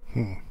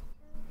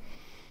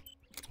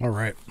 All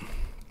right.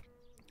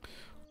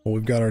 Well,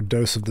 we've got our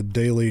dose of the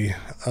daily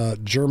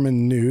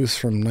German news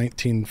from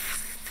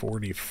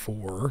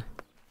 1944.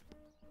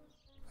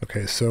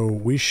 Okay, so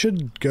we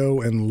should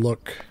go and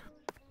look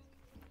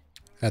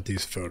at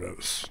these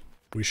photos.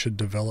 We should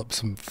develop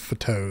some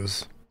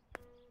photos.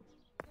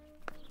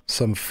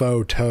 Some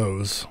faux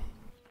toes.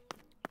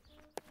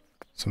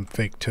 Some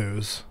fake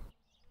toes.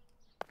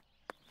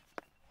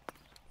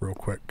 Real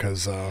quick,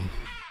 because kind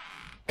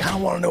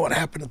of want to know what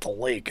happened at the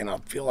lake, and I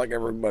feel like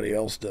everybody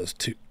else does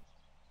too.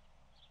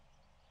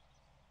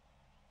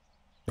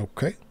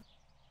 Okay.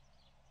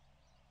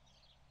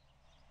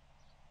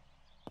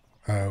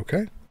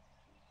 Okay.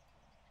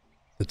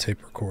 The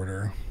tape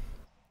recorder.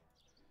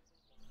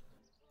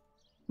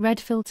 Red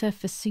filter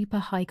for super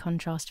high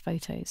contrast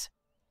photos.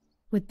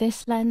 With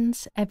this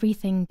lens,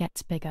 everything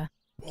gets bigger.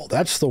 Well,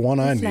 that's the one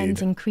I need. This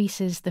lens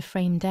increases the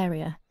framed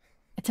area.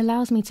 It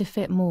allows me to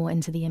fit more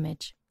into the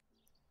image.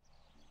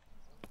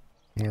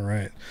 All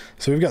right.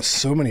 So we've got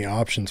so many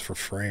options for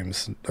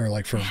frames, or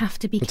like for I have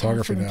to be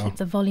photography careful and now. keep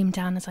the volume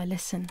down as I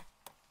listen.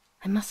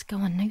 I must go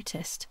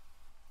unnoticed.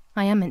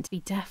 I am meant to be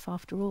deaf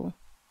after all.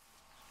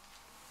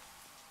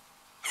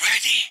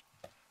 Ready?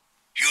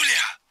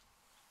 Giulia,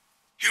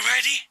 you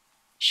ready?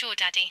 Sure,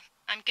 Daddy.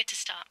 I'm good to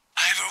start.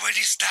 I've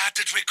already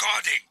started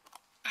recording.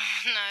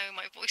 Oh, no,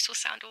 my voice will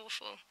sound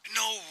awful.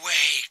 No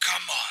way,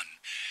 come on.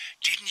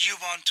 Didn't you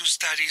want to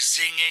study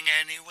singing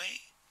anyway?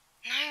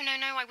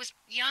 No, I was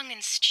young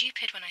and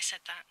stupid when I said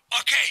that.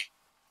 Okay,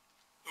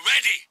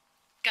 ready?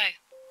 Go.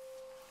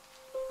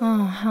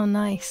 Oh, how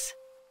nice.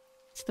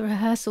 It's the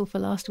rehearsal for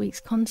last week's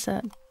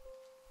concert.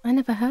 I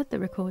never heard the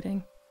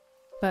recording.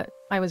 But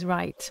I was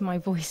right, my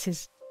voice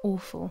is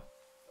awful.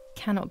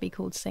 Cannot be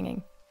called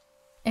singing.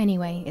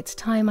 Anyway, it's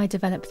time I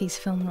developed these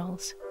film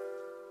roles.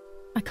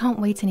 I can't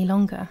wait any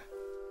longer.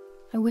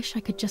 I wish I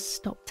could just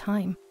stop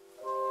time.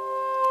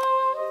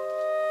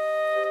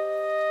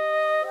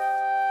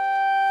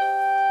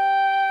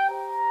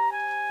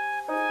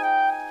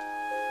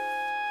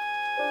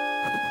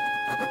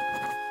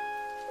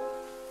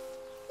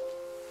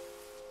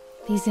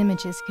 These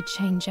images could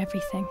change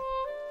everything.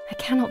 I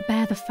cannot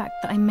bear the fact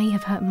that I may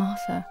have hurt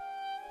Martha.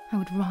 I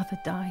would rather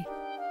die.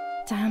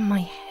 Damn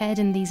my head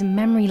and these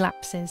memory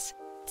lapses.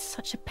 It's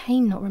such a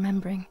pain not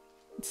remembering.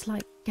 It's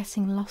like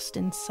getting lost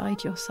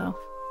inside yourself.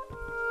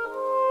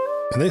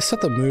 And they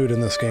set the mood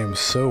in this game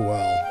so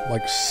well.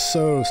 Like,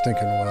 so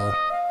stinking well.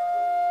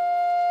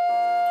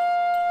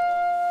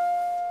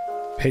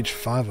 Page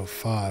 5 of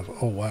 5.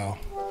 Oh, wow.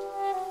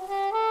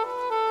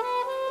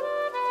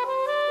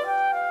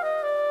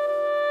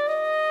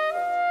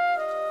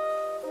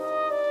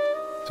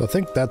 So I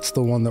think that's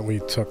the one that we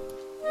took.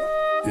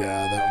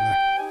 Yeah, that one there.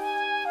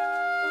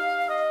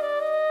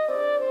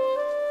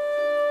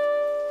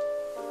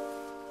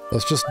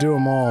 Let's just do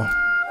them all.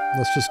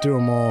 Let's just do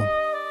them all.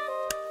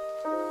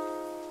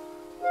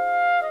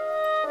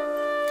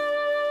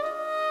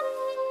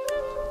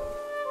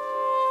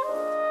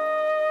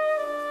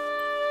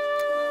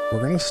 We're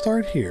gonna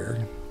start here.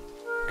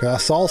 'Cause I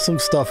saw some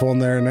stuff on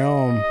there.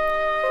 Now I'm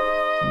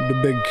the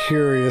big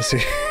curious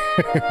here.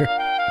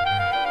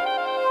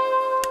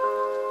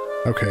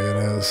 Okay, it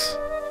is.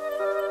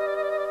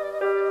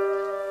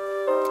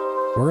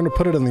 We're gonna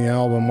put it in the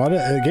album. Why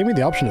did it gave me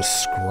the option to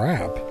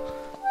scrap?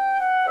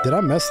 Did I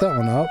mess that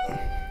one up?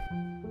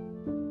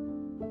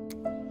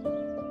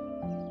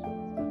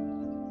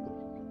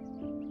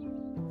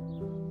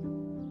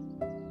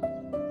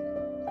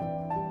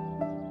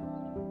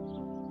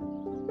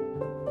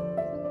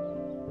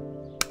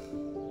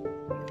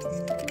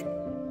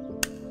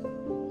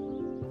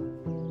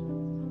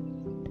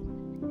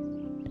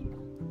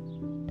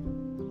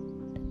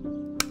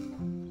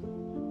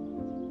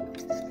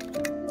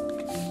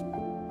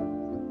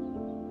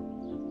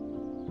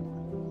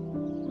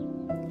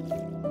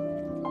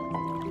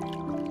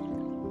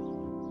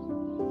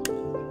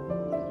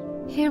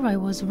 Here I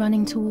was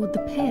running toward the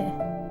pier,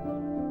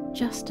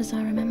 just as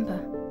I remember.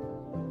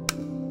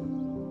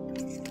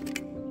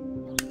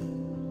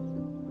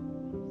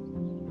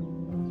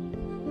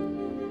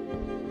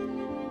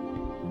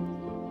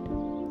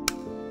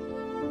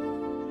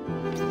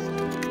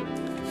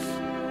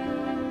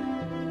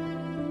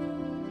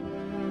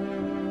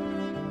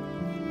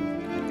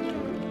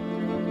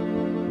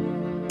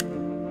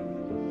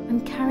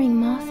 I'm carrying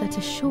Martha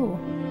to shore.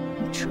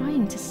 I'm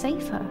trying to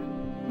save her.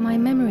 My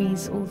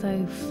memories,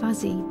 although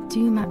fuzzy,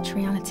 do match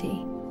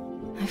reality.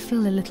 I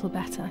feel a little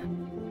better.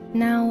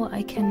 Now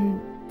I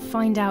can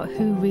find out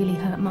who really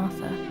hurt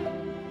Martha.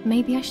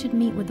 Maybe I should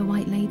meet with the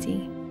White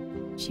Lady.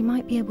 She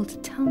might be able to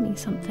tell me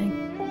something.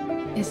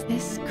 Is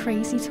this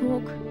crazy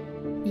talk?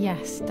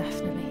 Yes,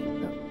 definitely.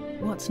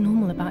 But what's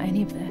normal about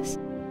any of this?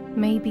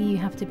 Maybe you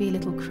have to be a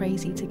little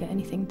crazy to get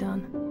anything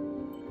done.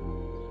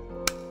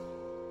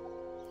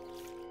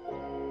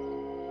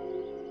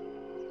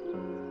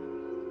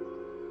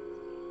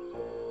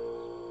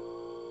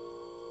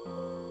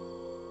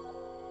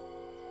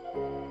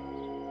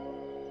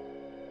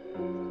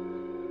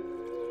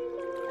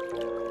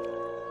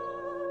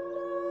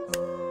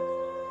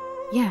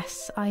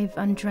 Yes, I've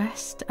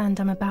undressed and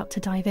I'm about to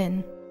dive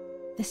in.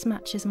 This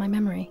matches my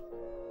memory.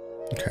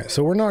 Okay,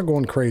 so we're not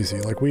going crazy.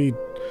 Like we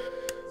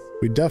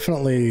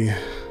definitely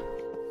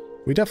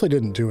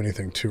didn't do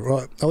anything to,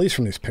 at least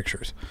from these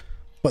pictures.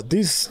 But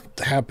these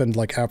happened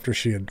like after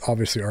she had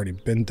obviously already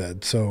been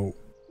dead, so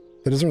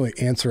that doesn't really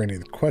answer any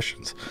of the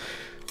questions.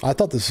 I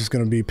thought this was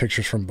going to be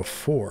pictures from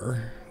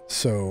before,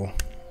 so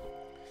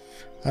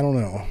I don't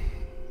know.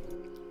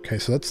 Okay,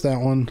 so that's that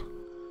one.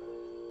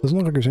 Doesn't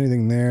look like there's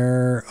anything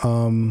there.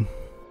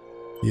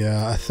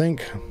 Yeah, I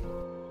think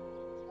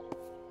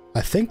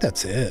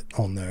that's it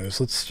on those.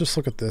 Let's just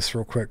look at this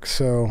real quick.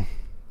 So,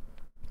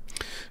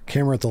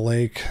 camera at the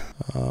lake.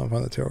 Find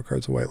the tarot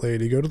cards. The White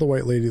Lady. Go to the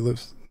White Lady.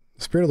 Lives.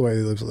 The spirit of the White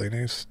Lady lives at Lake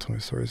Names. Tell me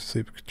stories.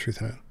 Sleep.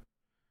 Truth in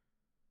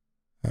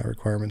it.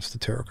 Requirements. The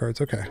tarot cards.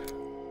 Okay.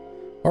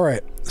 All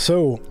right.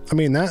 So, I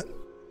mean that.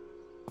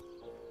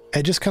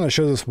 It just kind of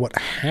shows us what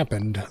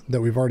happened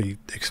that we've already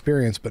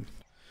experienced, but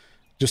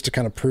just to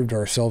kind of prove to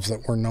ourselves that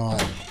we're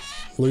not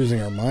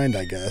losing our mind,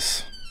 I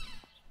guess.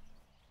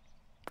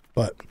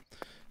 But,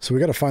 so we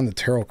got to find the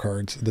tarot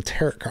cards. The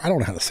tarot card. I don't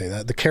know how to say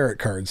that. The carrot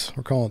cards.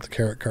 We're calling it the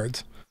carrot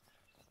cards.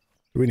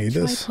 Do we need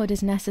this? Tripod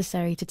is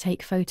necessary to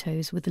take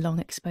photos with long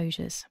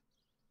exposures.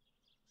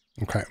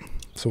 Okay.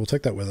 So we'll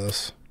take that with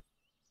us.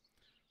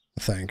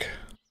 I think.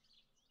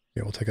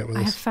 Yeah, we'll take that with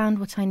us. I have found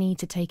what I need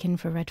to take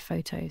infrared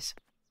photos.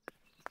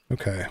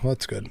 Okay, well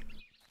that's good.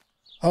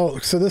 Oh,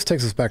 so this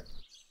takes us back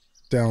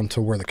down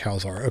to where the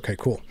cows are. Okay,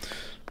 cool.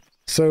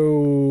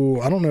 So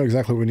I don't know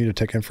exactly what we need to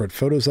take infrared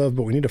photos of,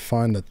 but we need to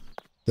find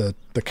the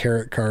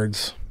carrot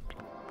cards.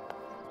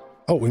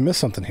 Oh, we missed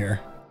something here.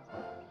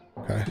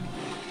 Okay.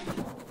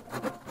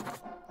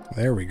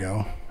 There we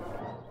go.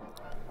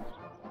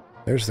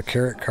 There's the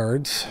carrot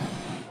cards.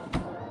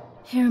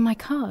 Here are my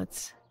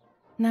cards.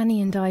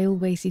 Nanny and I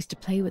always used to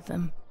play with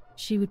them.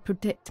 She would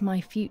predict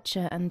my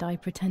future and I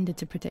pretended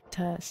to predict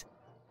hers.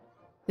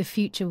 The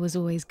future was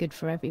always good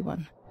for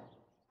everyone.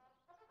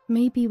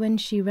 Maybe when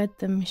she read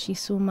them, she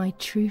saw my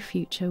true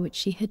future, which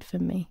she hid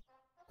from me.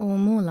 Or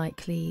more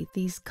likely,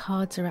 these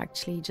cards are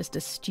actually just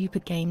a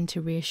stupid game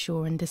to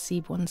reassure and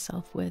deceive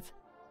oneself with.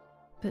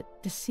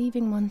 But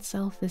deceiving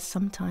oneself is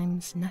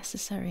sometimes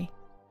necessary.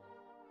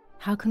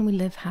 How can we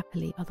live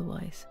happily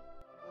otherwise?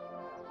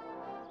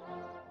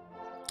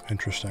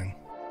 Interesting.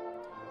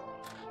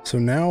 So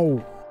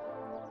now...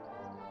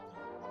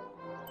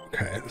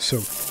 Okay,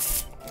 so...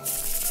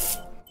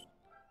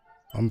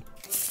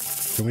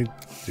 Can we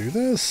do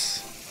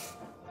this?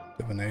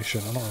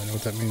 Divination. I don't really know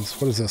what that means.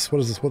 What is this?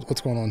 What is this? What's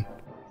going on?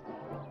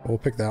 We'll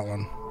pick that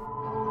one.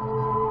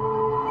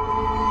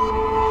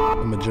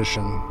 The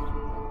Magician.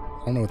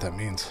 I don't know what that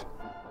means.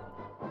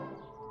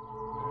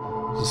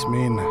 Does this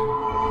mean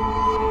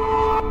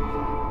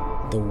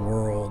the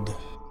world?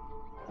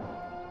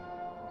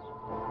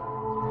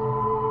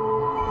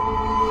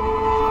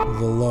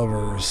 The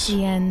lovers.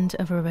 The end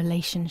of a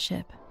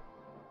relationship.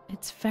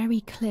 It's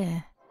very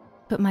clear,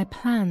 but my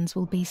plans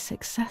will be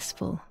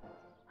successful.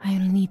 I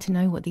only need to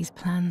know what these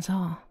plans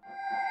are.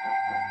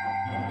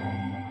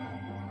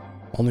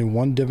 Only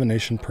one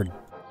divination per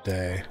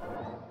day.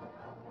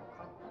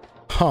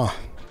 Huh.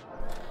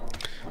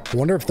 I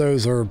wonder if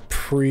those are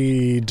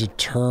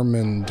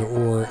predetermined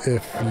or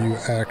if you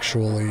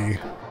actually...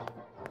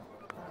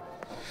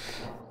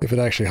 if it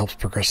actually helps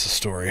progress the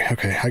story.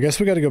 Okay, I guess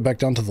we gotta go back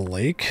down to the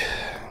lake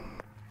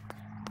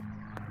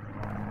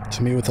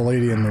to meet with the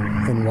lady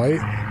in white.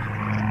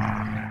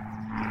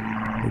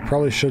 We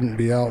probably shouldn't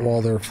be out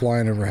while they're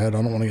flying overhead.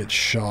 I don't want to get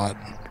shot.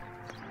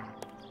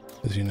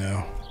 As you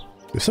know.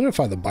 We still need to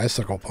find the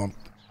bicycle pump.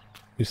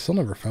 We still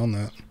never found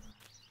that.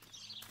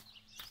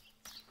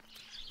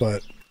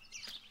 But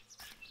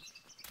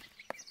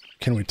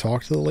can we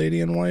talk to the lady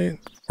in white?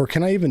 Or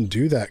can I even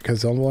do that?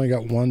 Because I've only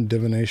got one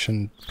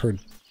divination per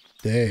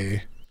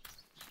day.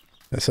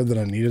 I said that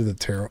I needed the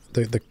tarot,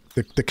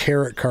 the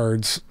carrot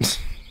cards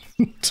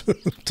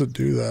to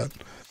do that.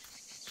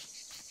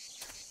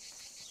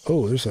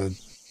 Oh, there's a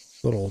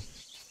little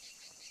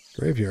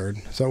graveyard.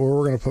 Is that where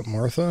we're going to put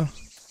Martha?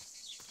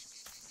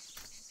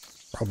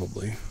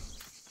 Probably.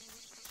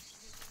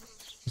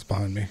 It's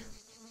behind me.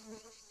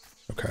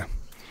 Okay.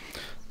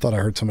 Thought I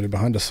heard somebody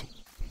behind us.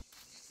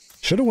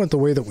 Should have went the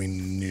way that we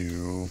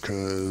knew,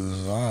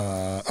 because...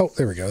 oh,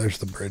 there we go. There's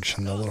the bridge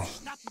and the little...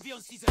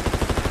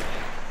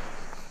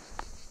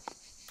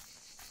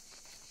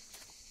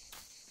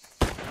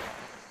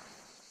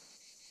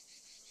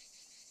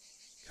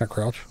 Can I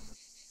crouch?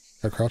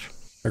 Can I crouch?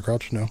 Can I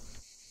crouch? No.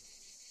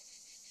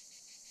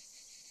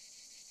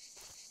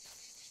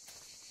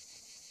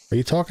 Are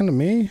you talking to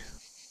me?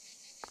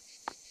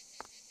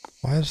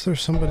 Why is there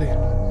somebody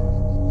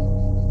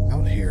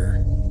out here?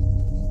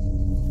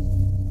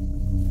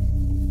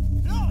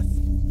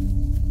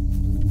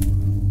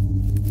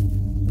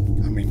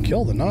 I mean,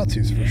 kill the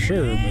Nazis for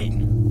sure, but...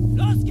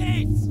 Los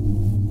geht's!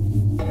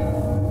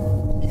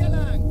 Hier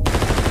lang!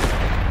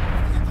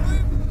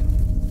 Hier drüben!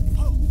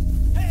 Oh,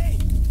 hey!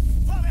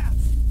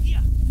 Vorwärts!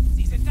 Hier!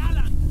 Sie sind da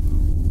lang!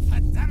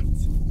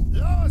 Verdammt!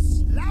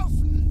 Los!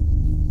 Laufen!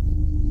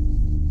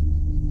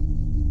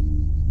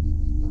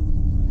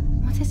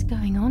 What is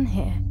going on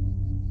here?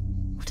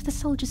 What are the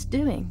soldiers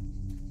doing?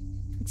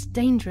 It's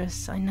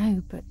dangerous, I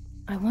know, but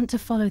I want to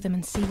follow them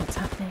and see what's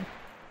happening.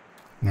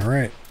 All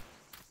right.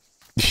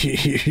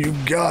 You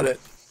got it.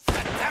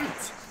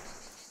 Verdammt!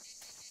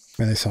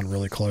 Man, they sound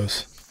really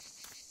close.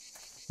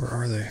 Where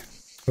are they?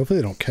 Hopefully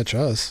they don't catch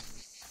us.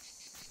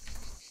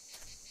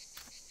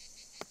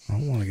 I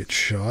don't want to get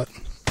shot.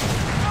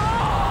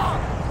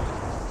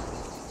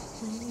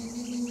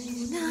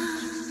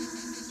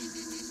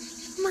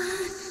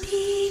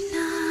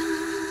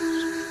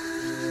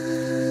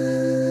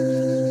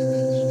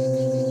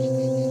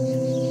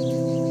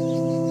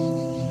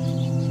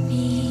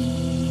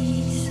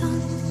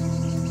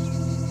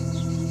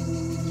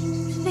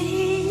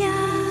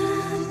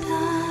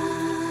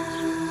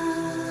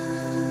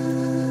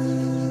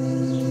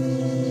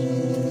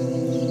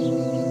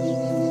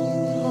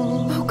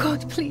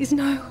 Please,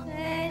 no.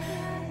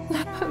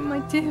 Lapo, my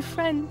dear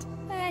friend.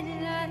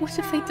 What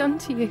have they done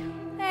to you?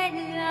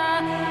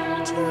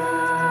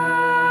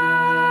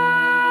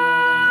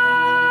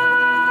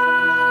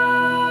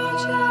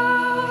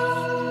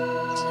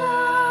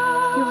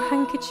 Your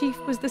handkerchief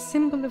was the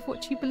symbol of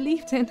what you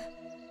believed in.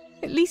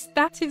 At least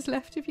that is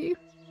left of you.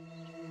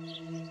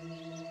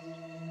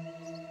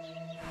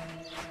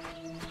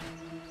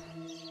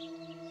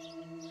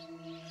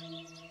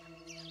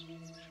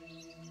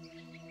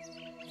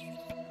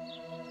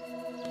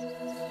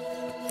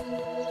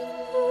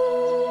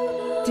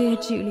 Dear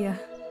Giulia,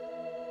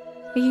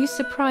 are you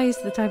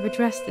surprised that I've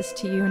addressed this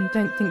to you and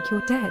don't think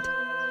you're dead?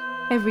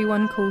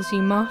 Everyone calls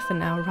you Martha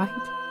now, right?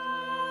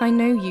 I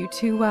know you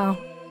too well.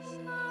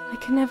 I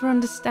can never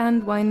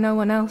understand why no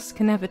one else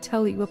can ever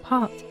tell you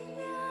apart.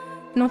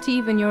 Not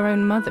even your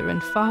own mother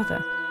and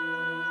father.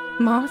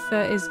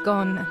 Martha is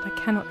gone and I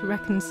cannot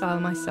reconcile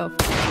myself.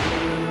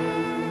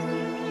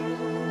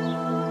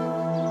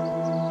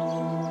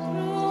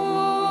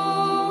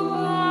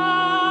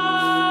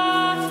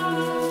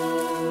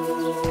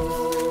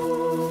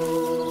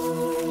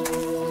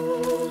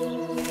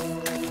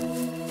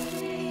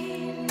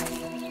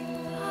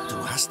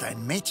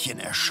 Ein Mädchen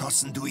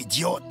erschossen, du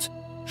Idiot!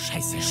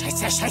 Scheiße,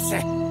 scheiße,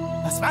 scheiße!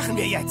 Was machen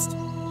wir jetzt?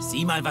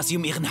 Sieh mal, was sie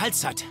um ihren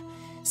Hals hat.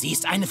 Sie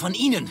ist eine von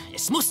ihnen.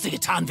 Es musste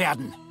getan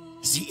werden.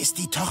 Sie ist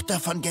die Tochter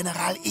von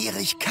General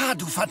Erich K.,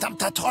 du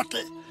verdammter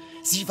Trottel!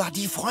 Sie war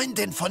die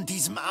Freundin von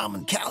diesem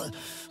armen Kerl.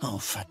 Oh,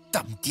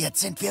 verdammt,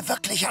 jetzt sind wir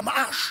wirklich am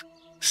Arsch!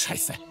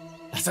 Scheiße,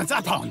 lass uns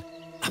abhauen.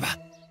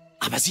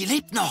 Aber sie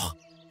lebt noch.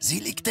 Sie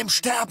liegt im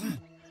Sterben.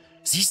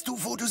 Siehst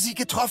du, wo du sie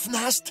getroffen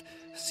hast?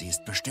 Sie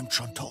ist bestimmt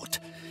schon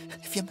tot.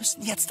 Wir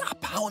müssen jetzt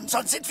abhauen,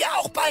 sonst sind wir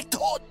auch bald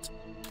tot.